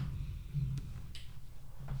 15.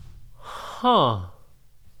 Huh.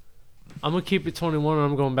 I'm going to keep it 21 and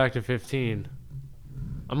I'm going back to 15.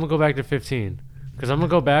 I'm going to go back to 15. Because I'm going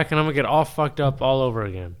to go back and I'm going to get all fucked up all over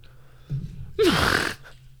again.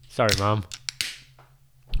 Sorry, Mom.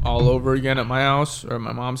 All over again at my house or at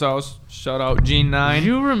my mom's house. Shout out Gene9. Do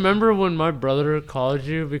you remember when my brother called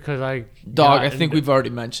you because I... Dog, I think we've already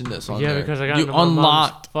mentioned this on there. Yeah, because I got into my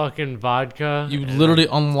mom's fucking vodka. You literally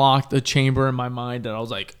unlocked a chamber in my mind that I was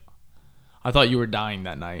like... I thought you were dying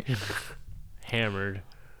that night. Hammered.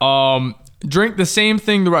 Drink the same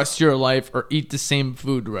thing the rest of your life or eat the same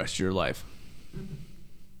food the rest of your life.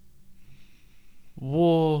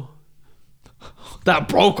 Whoa. That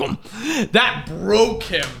broke him. That broke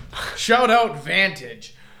him. Shout out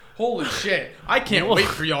Vantage. Holy shit. I can't wait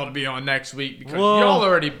for y'all to be on next week because y'all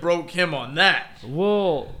already broke him on that.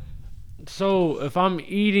 Whoa. So if I'm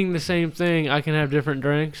eating the same thing, I can have different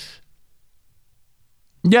drinks?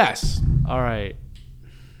 Yes. All right.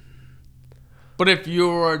 But if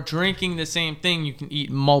you're drinking the same thing, you can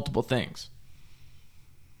eat multiple things.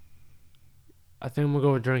 I think I'm going to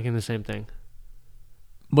go with drinking the same thing.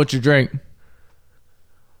 What's your drink?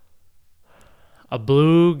 A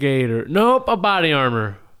blue gator. Nope, a body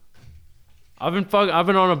armor. I've been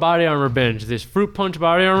on a body armor binge. This fruit punch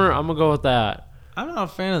body armor, I'm going to go with that. I'm not a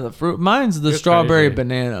fan of the fruit. Mine's the strawberry crazy.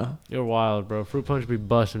 Banana. You're wild, bro. Fruit punch be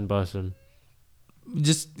bussin'.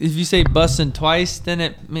 Just if you say bussin' twice, then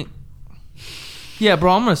it... Yeah,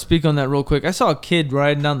 bro, I'm going to speak on that real quick. I saw a kid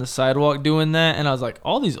riding down the sidewalk doing that, and I was like,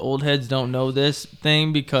 all these old heads don't know this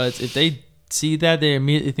thing because if they see that, they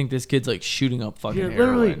immediately think this kid's like shooting up fucking heroin.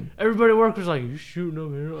 Literally, everybody at work was like, you shooting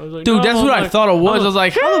up heroin? I was like, dude, no. that's what I thought it was. I was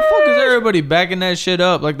like, how the fuck is everybody backing that shit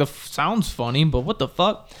up? Like, sounds funny, but what the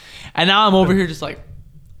fuck? And now I'm over here just like,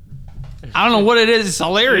 I don't know what it is. It's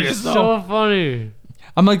hilarious, It's though. so funny.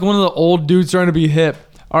 I'm like one of the old dudes trying to be hip.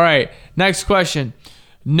 All right, next question.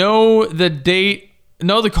 Know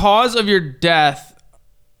the cause of your death.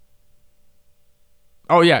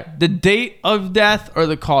 Oh, yeah. The date of death or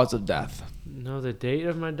the cause of death? Know the date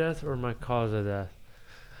of my death or my cause of death?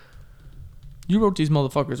 You wrote these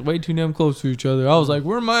motherfuckers way too damn close to each other. I was like,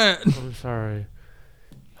 where am I at? I'm sorry.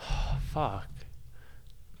 Fuck.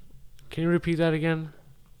 Can you repeat that again?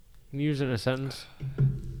 Can you use it in a sentence?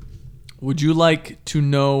 Would you like to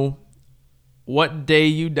know what day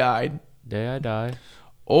you died? Day I die.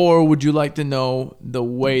 Or would you like to know the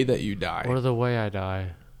way that you die? Or the way I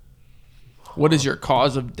die. What is your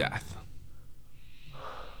cause of death?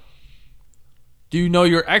 Do you know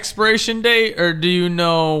your expiration date or do you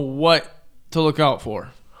know what to look out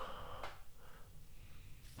for?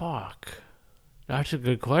 Fuck. That's a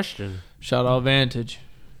good question. Shout out Vantage.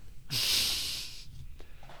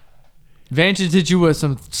 Vantage hit you with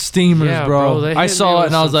some steamers, Yeah, bro. bro, I saw it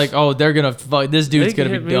and I was like, oh, they're going to fuck. This dude's going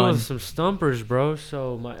to be hit me done. with some stumpers, bro.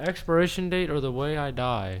 So my expiration date or the way I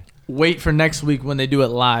die? Wait for next week when they do it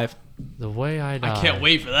live. The way I die. I can't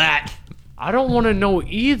wait for that. I don't want to know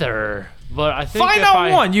either, but I think Find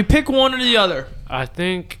out one. You pick one or the other. I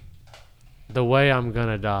think the way I'm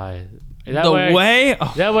gonna die. That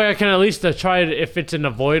way I can at least try it. If it's an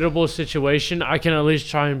avoidable situation, I can at least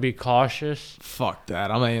try and be cautious. Fuck that.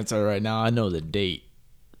 I'm gonna answer right now. I know the date.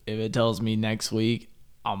 If it tells me next week,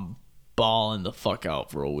 I'm balling the fuck out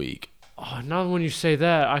for a week. Oh, now when you say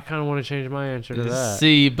that, I kind of want to change my answer to that.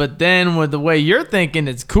 See, but then with the way you're thinking,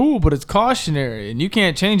 it's cool, but it's cautionary, and you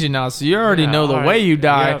can't change it now. So you already know the way you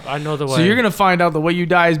die. Yeah, I know the way. So you're gonna find out the way you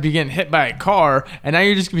die is be getting hit by a car, and now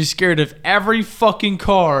you're just gonna be scared of every fucking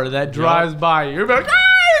car that drives by. You're like,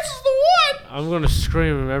 this is the one. I'm gonna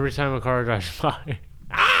scream every time a car drives by.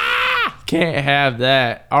 Can't have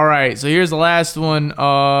that. All right, so here's the last one.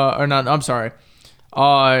 Or not? I'm sorry.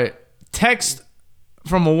 Text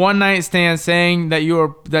from a one-night stand saying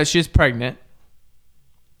that she's pregnant,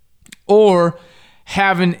 or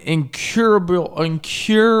have an incurable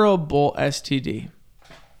STD.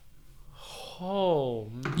 Oh,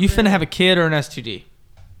 man. You finna have a kid or an STD?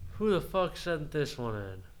 Who the fuck sent this one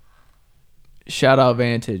in? Shout out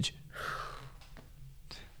Vantage.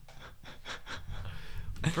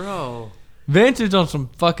 Bro. Vantage on some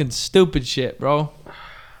fucking stupid shit, bro.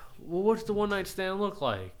 Well, what's the one-night stand look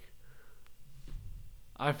like?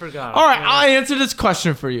 I forgot. All right, I'll answer this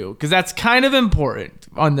question for you because that's kind of important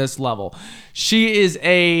on this level. She's an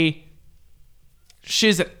 8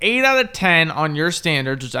 out of 10 on your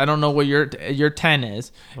standards, which I don't know what your 10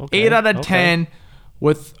 is. Okay, 8 out of 10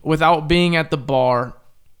 without being at the bar.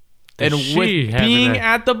 And with being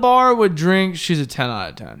at the bar with drinks, she's a 10 out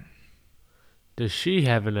of 10. Does she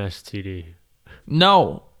have an STD?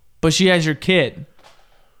 No, but she has your kid.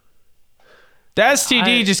 The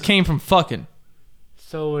STD just came from fucking.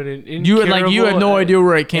 So an incurable, you had no idea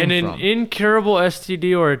where it came from. An incurable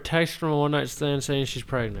STD or a text from a one-night stand saying she's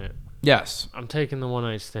pregnant. Yes. I'm taking the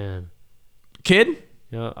one-night stand. Kid?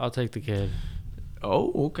 Yeah, I'll take the kid.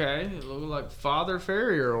 Oh, okay. It looks like Father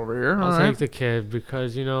Farrier over here. I'll take the kid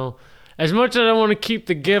because, as much as I want to keep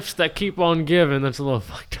the gifts that keep on giving, that's a little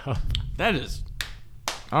fucked up. That is.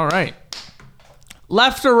 All right.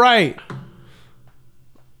 Left or right?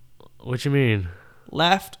 What you mean?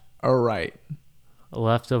 Left or right?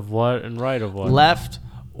 Left of what and right of what? Left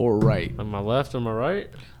or right? Am I left? Am I right?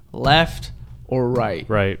 Left or right?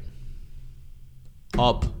 Right.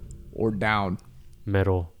 Up or down?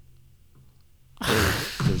 Middle.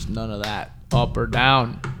 There's none of that. Up or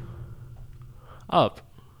down? Up.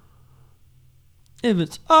 If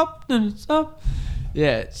it's up, then it's up.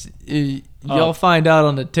 Yeah, you'll find out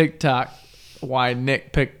on the TikTok why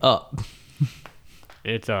Nick picked up.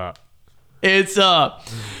 It's up. It's up.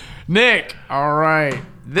 Nick, all right.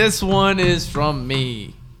 This one is from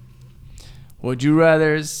me. Would you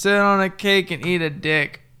rather sit on a cake and eat a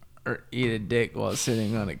dick or eat a dick while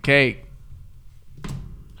sitting on a cake?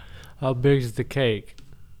 How big is the cake?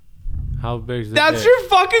 How big is the That's dick? your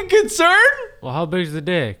fucking concern? Well, how big is the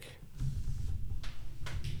dick?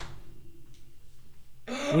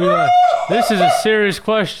 This is a serious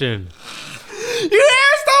question. You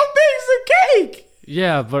asked how big's the cake.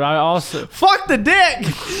 Yeah, but I also... Fuck the dick.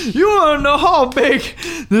 You want to know how big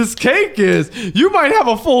this cake is. You might have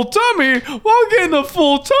a full tummy while getting a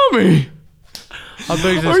full tummy. How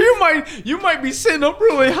big is this? Or you might be sitting up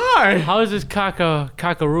really high. How is this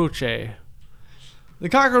cacaruche? The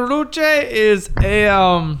cacaruche is a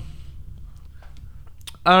I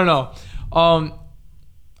don't know.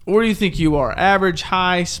 Where do you think you are? Average,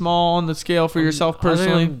 high, small on the scale for yourself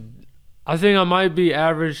personally? I think I might be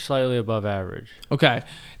average, slightly above average. Okay.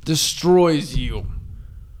 Destroys you.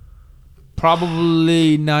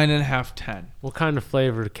 Probably 9.5, 10. What kind of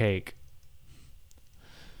flavored cake?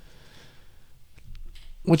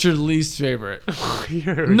 What's your least favorite?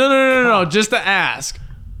 No. Just to ask.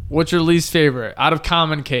 What's your least favorite out of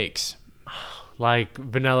common cakes? Like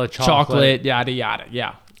vanilla chocolate, yada yada.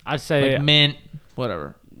 Yeah. I'd say like mint,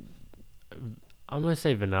 whatever. I'm gonna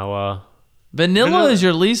say vanilla. Vanilla is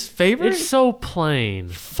your least favorite? It's so plain.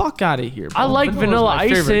 Fuck out of here, bro. I like vanilla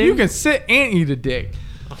icing. You can sit and eat a dick.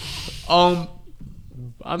 I'm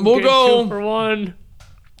we'll go 2 for 1.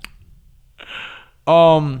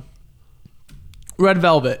 Red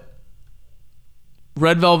velvet.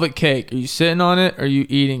 Red velvet cake. Are you sitting on it or are you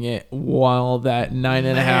eating it while that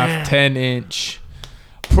 9.5, 10 inch?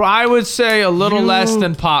 I would say a little less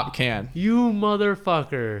than pop can. You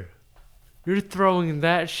motherfucker. You're throwing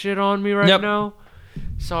that shit on me right now?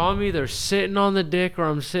 So I'm either sitting on the dick or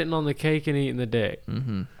I'm sitting on the cake and eating the dick.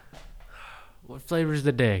 Mm-hmm. What flavor's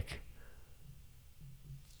the dick?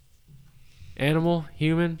 Animal?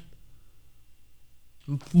 Human?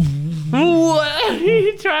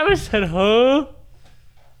 What? Travis said, huh?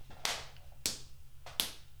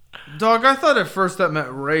 Dog, I thought at first that meant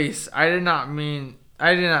race. I did not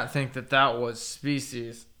think that was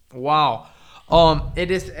species. Wow.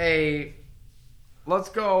 It is a... Let's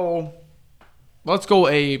go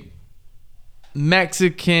a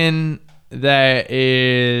Mexican that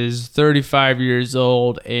is 35 years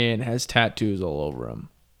old and has tattoos all over him.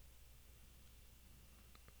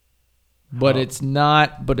 But it's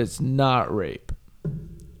not rape.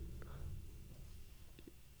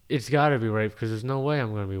 It's got to be rape because there's no way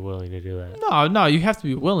I'm going to be willing to do that. No, you have to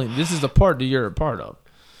be willing. This is the part that you're a part of.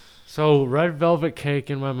 So red velvet cake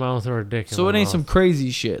in my mouth or a dick in my mouth? So it ain't some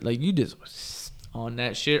crazy shit. Like you just on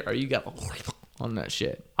that shit or you got on that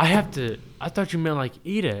shit. I thought you meant like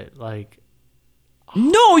eat it. Like.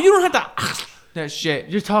 No, you don't have to that shit.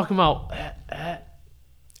 You're talking about.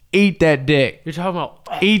 Eat that dick. You're talking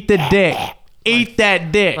about. Eat the dick. Eat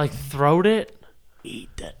that dick. Like throat it? Eat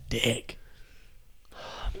the dick.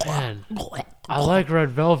 Man, I like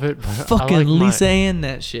red velvet. But fucking like Lisa Ann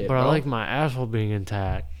that shit. But bro. I like my asshole being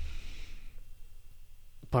intact.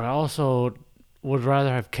 But I also would rather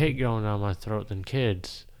have cake going down my throat than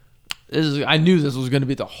kids. I knew this was going to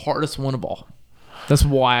be the hardest one of all. That's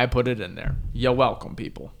why I put it in there. You're welcome,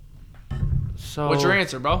 people. So what's your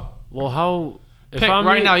answer, bro? Well, how? Pick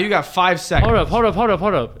right now. You got 5 seconds.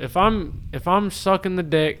 Hold up. If I'm sucking the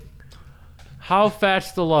dick, how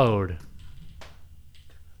fat's the load?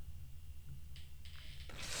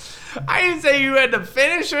 I didn't say you had to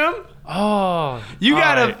finish him. Oh, you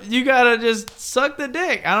gotta just suck the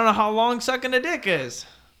dick. I don't know how long sucking the dick is.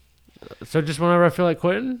 So just whenever I feel like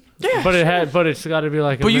quitting. Yeah, but it's got to be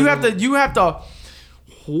like. But you have to,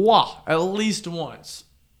 at least once.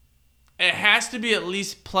 It has to be at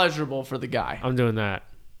least pleasurable for the guy. I'm doing that.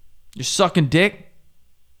 You're sucking dick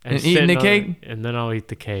and eating the cake, and then I'll eat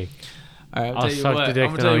the cake. All right, I'll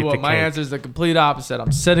tell you what. My answer is the complete opposite.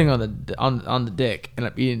 I'm sitting on the dick and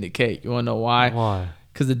I'm eating the cake. You want to know why? Why?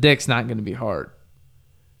 Because the dick's not going to be hard.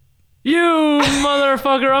 You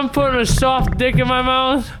motherfucker! I'm putting a soft dick in my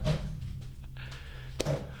mouth.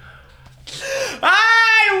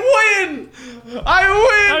 I win!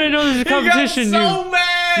 I didn't know this was a competition. He got so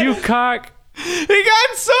mad. You cock. He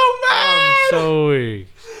got so mad. I'm so weak.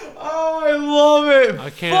 Oh, I love it.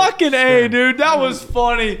 I can't Fucking A, dude. That was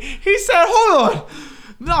funny. He said, hold on.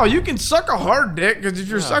 No, you can suck a hard dick because if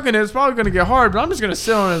you're sucking it, it's probably going to get hard. But I'm just going to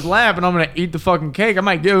sit on his lap and I'm going to eat the fucking cake. I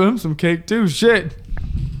might give him some cake too. Shit.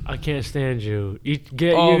 I can't stand you. You're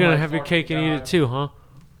going to have your cake and eat it too, huh?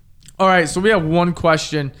 All right. So we have one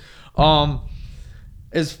question.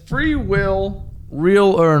 Is free will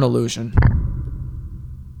real or an illusion?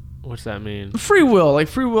 What's that mean? Free will. Like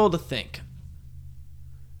free will to think.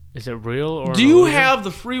 Is it real or do you have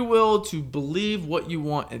the free will to believe what you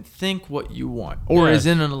want and think what you want? Or is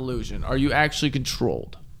it an illusion? Are you actually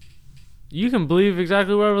controlled? You can believe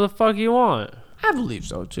exactly whatever the fuck you want. I believe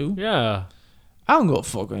so too. Yeah. I don't go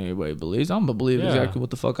fuck what anybody believes. I'm gonna believe exactly what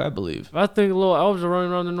the fuck I believe. If I think little elves are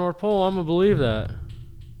running around the North Pole, I'm gonna believe that.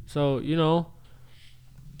 So,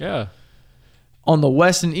 yeah. On the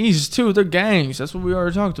West and East too, they're gangs. That's what we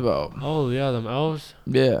already talked about. Oh yeah, them elves.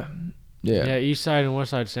 Yeah. Yeah, East Side and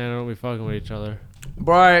West Side Santa don't be fucking with each other.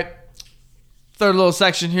 All right. Third little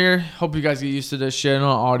section here. Hope you guys get used to this shit. And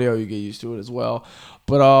on audio, you get used to it as well.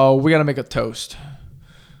 But we got to make a toast.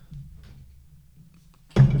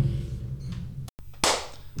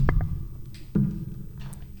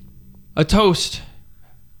 A toast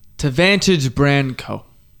to Vantage Brand Co.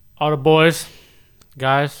 All the boys,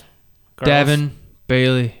 guys, girls. Devin,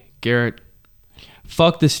 Bailey, Garrett.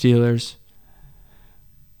 Fuck the Steelers.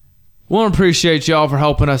 We want to appreciate y'all for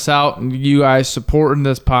helping us out and you guys supporting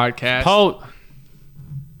this podcast.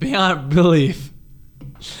 Beyond belief.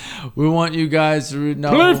 We want you guys to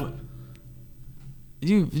know.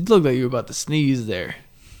 You look like you were about to sneeze there.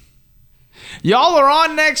 Y'all are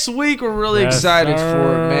on next week. We're really excited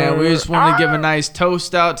for it, man. We just want to give a nice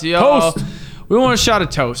toast out to y'all. Toast. We want to shout a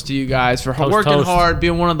toast to you guys for working hard,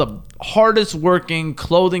 being one of the hardest working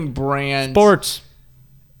clothing brands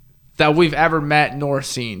that we've ever met nor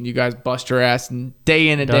seen. You guys bust your ass day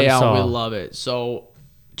in and day out. And we love it. So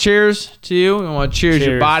cheers to you. We want to cheers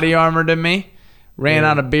your body armor to me. Ran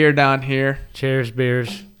out of beer down here. Cheers,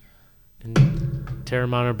 beers. And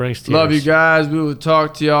Terramana brings tears. Love you guys. We will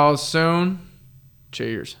talk to y'all soon.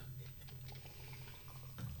 Cheers.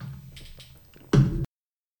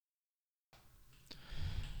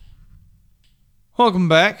 Welcome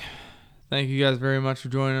back. Thank you guys very much for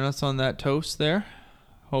joining us on that toast there.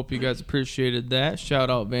 Hope you guys appreciated that. Shout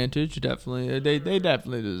out Vantage. Definitely, they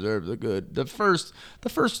definitely deserve the first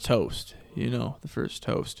toast. The first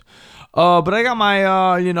toast. But I got my,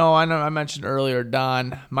 I know I mentioned earlier,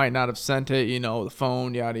 Don might not have sent it, the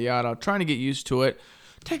phone, yada, yada. I'm trying to get used to it.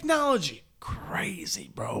 Technology, crazy,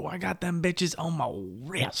 bro. I got them bitches on my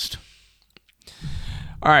wrist.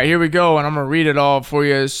 All right, here we go, and I'm going to read it all for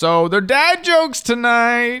you. So, they're dad jokes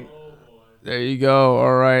tonight. There you go.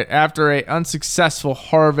 All right. After an unsuccessful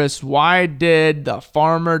harvest, why did the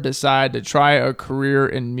farmer decide to try a career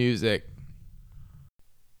in music?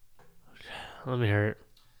 Let me hear it.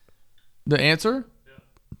 The answer?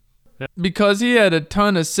 Yeah. Because he had a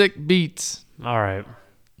ton of sick beats. All right.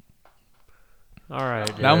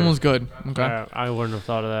 Dude. That one was good. Okay. I wouldn't have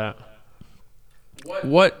thought of that.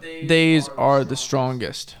 What days are the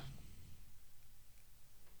strongest?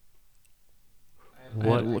 I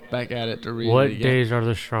had to look back at it to read it again. What days are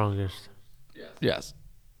the strongest? Yes.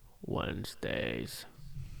 Wednesdays.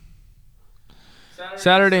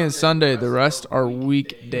 Saturday and Sunday. The rest are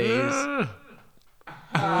weekdays.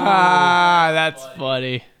 That's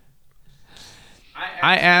funny.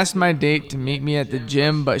 I asked my date to meet me at the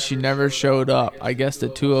gym, but she never showed up. I guess the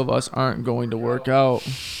two of us aren't going to work out.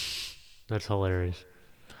 That's hilarious.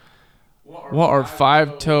 What are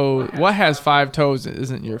 5 toes? What has 5 toes and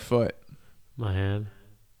isn't your foot? My hand.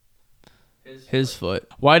 His foot.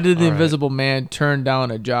 Why did the Invisible Man turn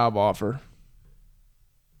down a job offer?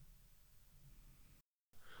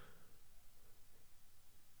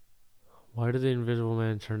 Why did the Invisible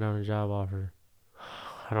Man turn down a job offer?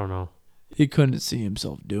 I don't know. He couldn't see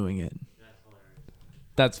himself doing it.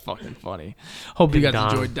 That's fucking funny. Hope you guys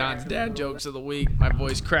enjoyed Don's dad jokes of the week. My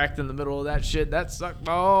voice cracked in the middle of that shit. That sucked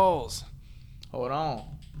balls. Hold on.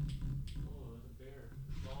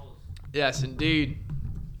 Yes, indeed.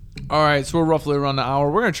 All right, so we're roughly around an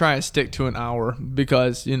hour. We're going to try and stick to an hour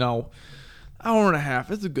because, hour and a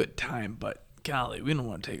half is a good time, but golly, we don't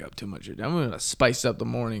want to take up too much of your time. We're going to spice up the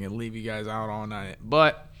morning and leave you guys out all night.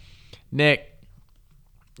 But, Nick,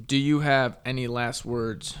 do you have any last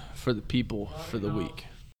words for the people for the week?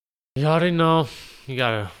 You already know. You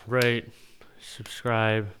got to rate,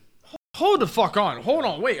 subscribe. Hold the fuck on. Hold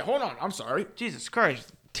on. Wait, hold on. I'm sorry. Jesus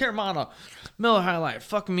Christ. Terramana, Miller High Life,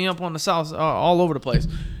 fucking me up on the south, all over the place.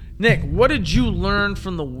 Nick, what did you learn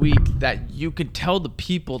from the week that you could tell the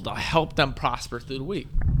people to help them prosper through the week?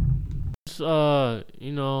 No,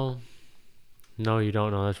 you don't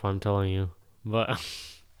know. That's why I'm telling you. But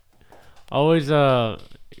always,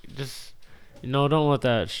 just, don't let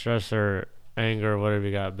that stress or anger or whatever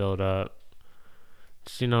you got build up.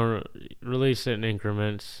 Just, release it in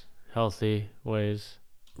increments, healthy ways.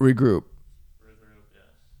 Regroup, yes.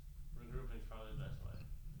 Regrouping is probably the best way.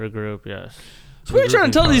 Regroup, yes. So what are you trying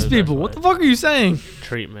to tell these people? What the fuck are you saying?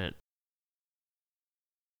 Treatment.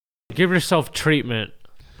 Give yourself treatment.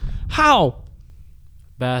 How?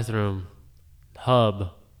 Bathroom.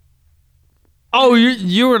 Hub. Oh,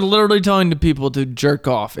 you were literally telling the people to jerk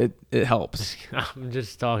off. It helps. I'm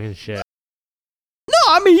just talking shit.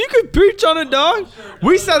 No, I mean, you could preach on it, dog.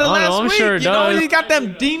 We said it last week. Sure You got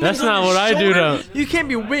them demons. That's not what I do to. You can't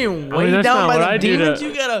be being weighed down by the demons.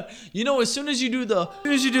 You gotta, as soon as you do the,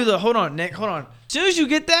 hold on, Nick, hold on. As soon as you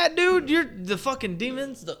get that, dude, you're the fucking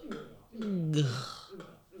demons.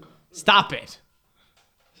 Stop it.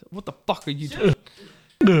 What the fuck are you doing?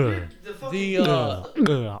 The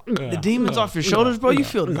demons off your shoulders, bro. You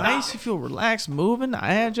feel nice. You feel relaxed, moving,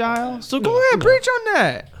 agile. So go ahead, preach on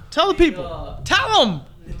that. Tell the people. Tell them.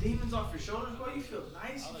 The demons off your shoulders, bro. You feel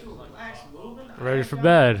nice. You feel relaxed, moving. Ready for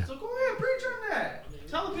bed. So go ahead, preach on that.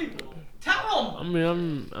 Tell the people. Tell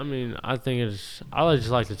them. I think it's. I just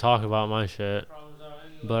like to talk about my shit,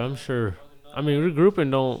 but I'm sure.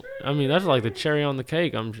 Regrouping don't. That's like the cherry on the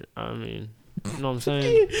cake. You know what I'm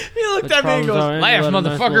saying? He looked at me and goes, laugh,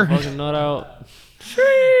 motherfucker. Fucking nut out.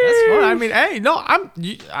 That's fun. I mean, hey, no,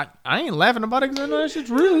 I ain't laughing about it because I know that shit's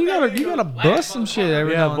real. You gotta bust some shit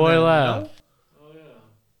every now and then. Yeah, boy, laugh.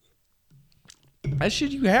 That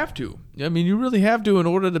shit you have to. I mean, you really have to in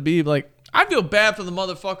order to be like. I feel bad for the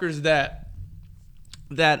motherfuckers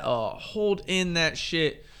that hold in that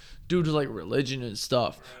shit due to like religion and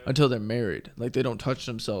stuff until they're married. Like they don't touch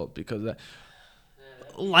themselves because of that.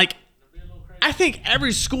 Like, I think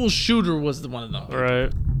every school shooter was one of them.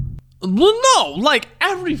 Right. Well, no, like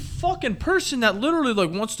every fucking person that literally like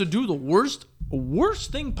wants to do the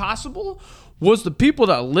worst thing possible was the people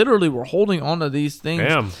that literally were holding on to these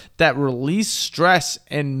things that release stress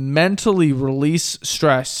and mentally release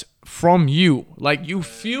stress from you. Like you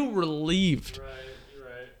feel relieved.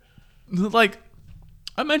 Right. Like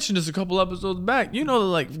I mentioned this a couple episodes back. You know that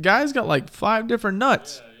like guys got like 5 different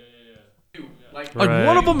nuts. Yeah. Like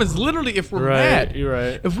one of them is literally if we're mad. You're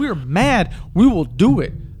right. If we're mad, we will do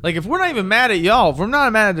it. Like, if we're not even mad at y'all, if we're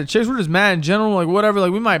not mad at the chicks, we're just mad in general, like, whatever,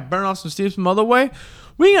 like, we might burn off some steam some other way.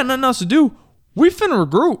 We ain't got nothing else to do. We finna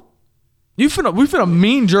regroup. We finna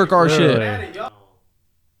mean jerk our shit. That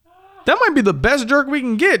might be the best jerk we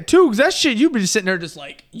can get, too, because that shit, you be just sitting there just,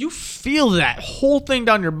 like, you feel that whole thing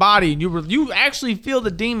down your body, and you actually feel the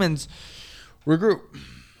demons regroup.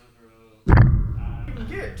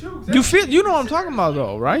 You feel, you know what I'm talking about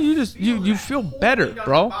though, right? You just you feel better,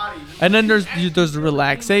 bro. And then there's the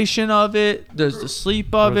relaxation of it, there's the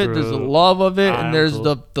sleep of it, there's the love of it, and there's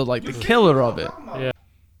the killer of it. Yeah.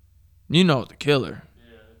 You know the killer.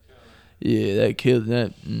 Yeah, that killer,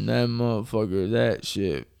 that motherfucker, that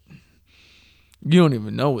shit. You don't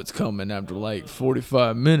even know what's coming after like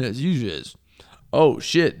 45 minutes. You just, oh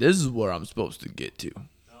shit, this is where I'm supposed to get to.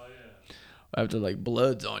 After like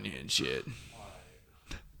blood's on you and shit.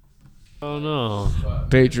 Oh no.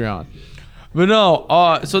 Patreon. But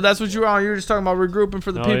no, so that's what you were on. You were just talking about regrouping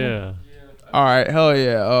for the people. Yeah. All right, hell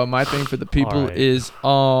yeah. My thing for the people is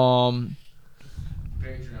Patreon.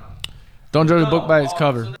 Don't judge a book by its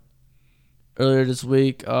cover. Earlier this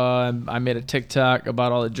week, I made a TikTok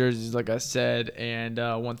about all the jerseys, like I said, and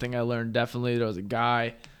one thing I learned definitely, there was a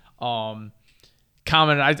guy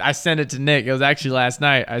commented. I sent it to Nick. It was actually last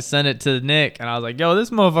night. I sent it to Nick, and I was like, yo,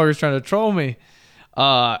 this motherfucker's trying to troll me.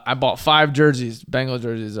 I bought 5 jerseys. Bengals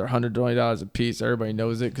jerseys are $120 a piece. Everybody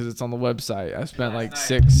knows it because it's on the website. I spent like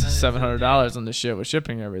 $600-$700 on this shit with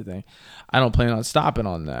shipping and everything. I don't plan on stopping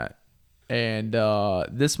on that. And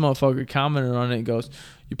this motherfucker commented on it and goes,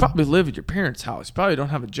 you probably live at your parents' house. You probably don't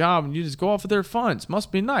have a job and you just go off of their funds.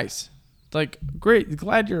 Must be nice. Like, great.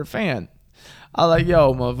 Glad you're a fan. I was like,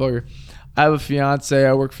 yo, motherfucker. I have a fiance.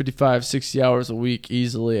 I work 55, 60 hours a week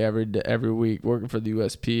easily every week working for the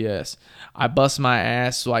USPS. I bust my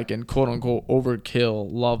ass so I can quote unquote overkill,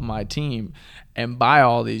 love my team, and buy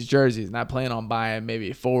all these jerseys. And I plan on buying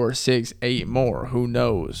maybe 4, 6, 8 more. Who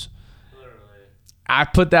knows? Literally. I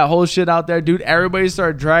put that whole shit out there, dude. Everybody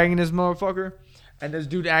started dragging this motherfucker. And this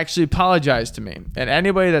dude actually apologized to me. And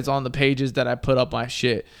anybody that's on the pages that I put up my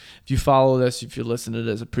shit, if you follow this, if you listen to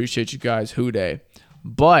this, appreciate you guys. Hooday.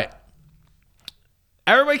 But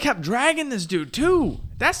everybody kept dragging this dude too.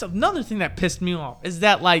 That's another thing that pissed me off. Is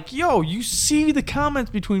that like, yo, you see the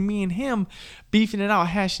comments between me and him beefing it out,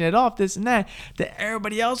 hashing it off, this and that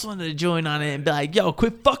everybody else wanted to join on it and be like, yo,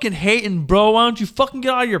 quit fucking hating, bro. Why don't you fucking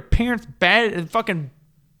get out of your parents' bed and fucking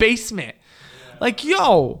basement? Yeah. Like,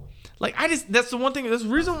 yo, like that's the one thing. That's the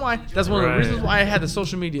reason why. That's one of the reasons why I had the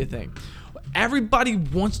social media thing. Everybody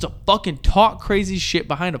wants to fucking talk crazy shit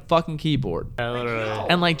behind a fucking keyboard. Yeah,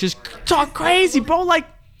 and like just talk crazy, bro. Like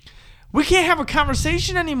we can't have a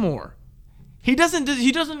conversation anymore. He doesn't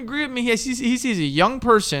agree with me. He sees a young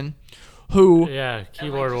person who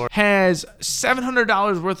has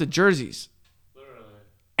 $700 worth of jerseys. Literally.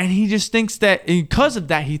 And he just thinks that because of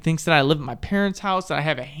that, he thinks that I live at my parents' house, that I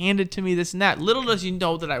have it handed to me, this and that. Little does he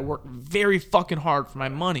know that I work very fucking hard for my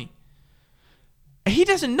money. He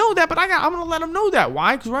doesn't know that, but I'm going to let him know that.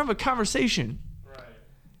 Why? Because we're having a conversation. Right.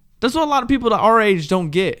 That's what a lot of people at our age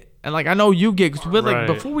don't get. And, like, I know you get. Because like,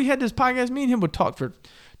 before we had this podcast, me and him would talk for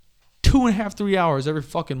 2.5, 3 hours every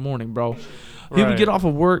fucking morning, bro. He would get off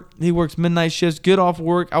of work. He works midnight shifts. Get off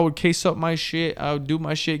work. I would case up my shit. I would do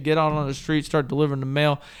my shit. Get out on the street. Start delivering the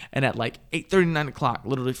mail. And at, like, 8:30, 9 o'clock,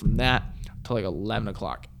 literally from that to, like, 11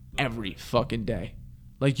 o'clock every fucking day.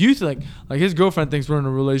 Like, you think, like, his girlfriend thinks we're in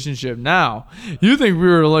a relationship now. You think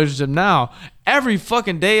we're in a relationship now. Every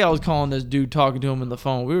fucking day I was calling this dude, talking to him on the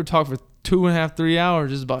phone. We were talking for 2.5, 3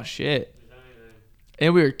 hours just about shit.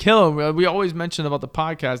 And we were killing. We always mention about the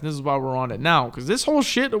podcast, and this is why we're on it now. Because this whole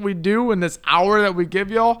shit that we do in this hour that we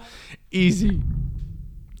give y'all, easy.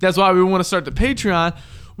 That's why we want to start the Patreon.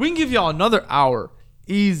 We can give y'all another hour.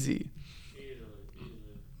 Easy.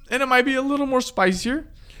 And it might be a little more spicier.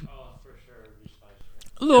 Oh, for sure. It'd be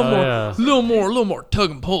spicier. A little more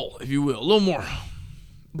tug and pull, if you will. A little more.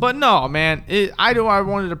 But no, man. I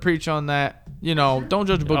wanted to preach on that. You know, don't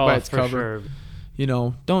judge a book by its cover. Sure. You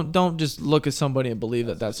know, don't just look at somebody and believe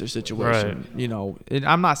that that's their situation. Right. You know,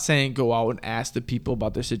 I'm not saying go out and ask the people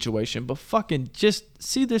about their situation, but fucking just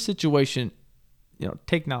see their situation. You know,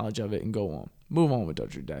 take knowledge of it and go on. Move on with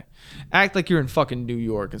your day. Act like you're in fucking New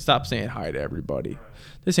York and stop saying hi to everybody.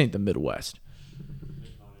 This ain't the Midwest.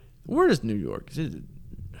 Where is New York?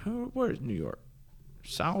 Where is New York?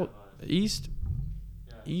 South? East?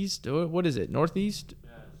 East? What is it? Northeast?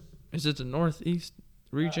 Is it the Northeast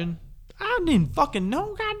region? I didn't fucking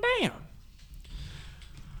know. Goddamn.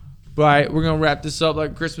 Right, we're going to wrap this up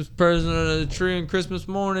like a Christmas present under the tree on Christmas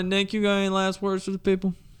morning. Nick, you got any last words for the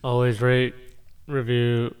people? Always rate,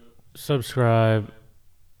 review, subscribe,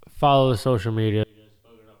 follow the social media.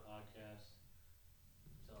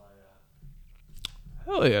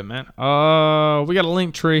 Hell yeah, man. We got a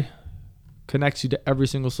link tree. Connects you to every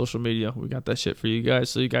single social media. We got that shit for you guys.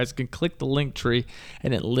 So you guys can click the link tree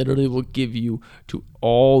and it literally will give you to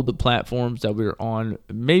all the platforms that we're on.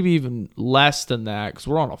 Maybe even less than that because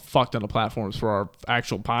we're on a fuck ton of platforms for our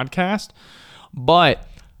actual podcast. But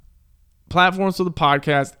platforms for the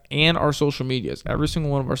podcast and our social medias. Every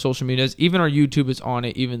single one of our social medias. Even our YouTube is on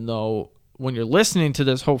it, even though when you're listening to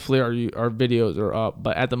this, hopefully our videos are up.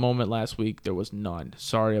 But at the moment, last week, there was none.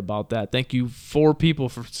 Sorry about that. Thank you 4 people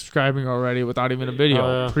for subscribing already without even a video.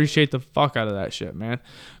 Oh, yeah. Appreciate the fuck out of that shit, man.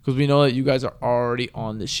 Because we know that you guys are already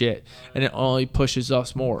on the shit. And it only pushes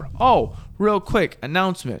us more. Oh, real quick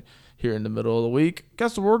announcement. Here in the middle of the week,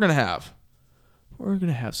 guess what we're going to have? We're going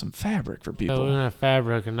to have some fabric for people. Yeah, we're going to have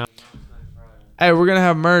fabric. And hey, we're going to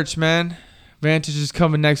have merch, man. Vantage is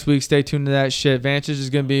coming next week. Stay tuned to that shit. Vantage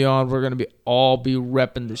is going to be on. We're going to be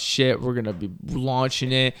repping the shit. We're going to be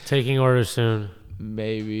launching it. Taking orders soon.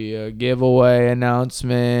 Maybe a giveaway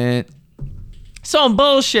announcement. Some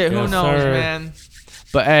bullshit. Yes, who knows, sir. Man?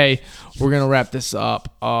 But, hey, we're going to wrap this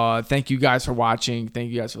up. Thank you guys for watching.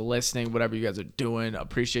 Thank you guys for listening. Whatever you guys are doing.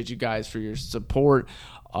 Appreciate you guys for your support.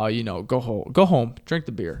 You know, go home. Drink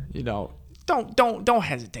the beer. You know. Don't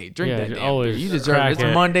hesitate. Drink that damn beer. You deserve it. It's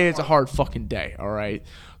a Monday. It's a hard fucking day. All right.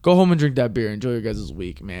 Go home and drink that beer. Enjoy your guys'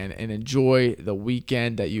 week, man. And enjoy the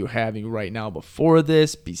weekend that you're having right now before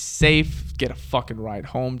this. Be safe. Get a fucking ride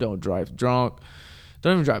home. Don't drive drunk.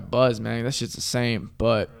 Don't even drive buzz, man. That shit's the same.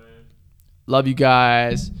 But love you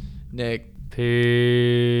guys. Nick. Peace.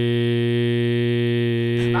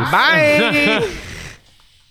 Bye.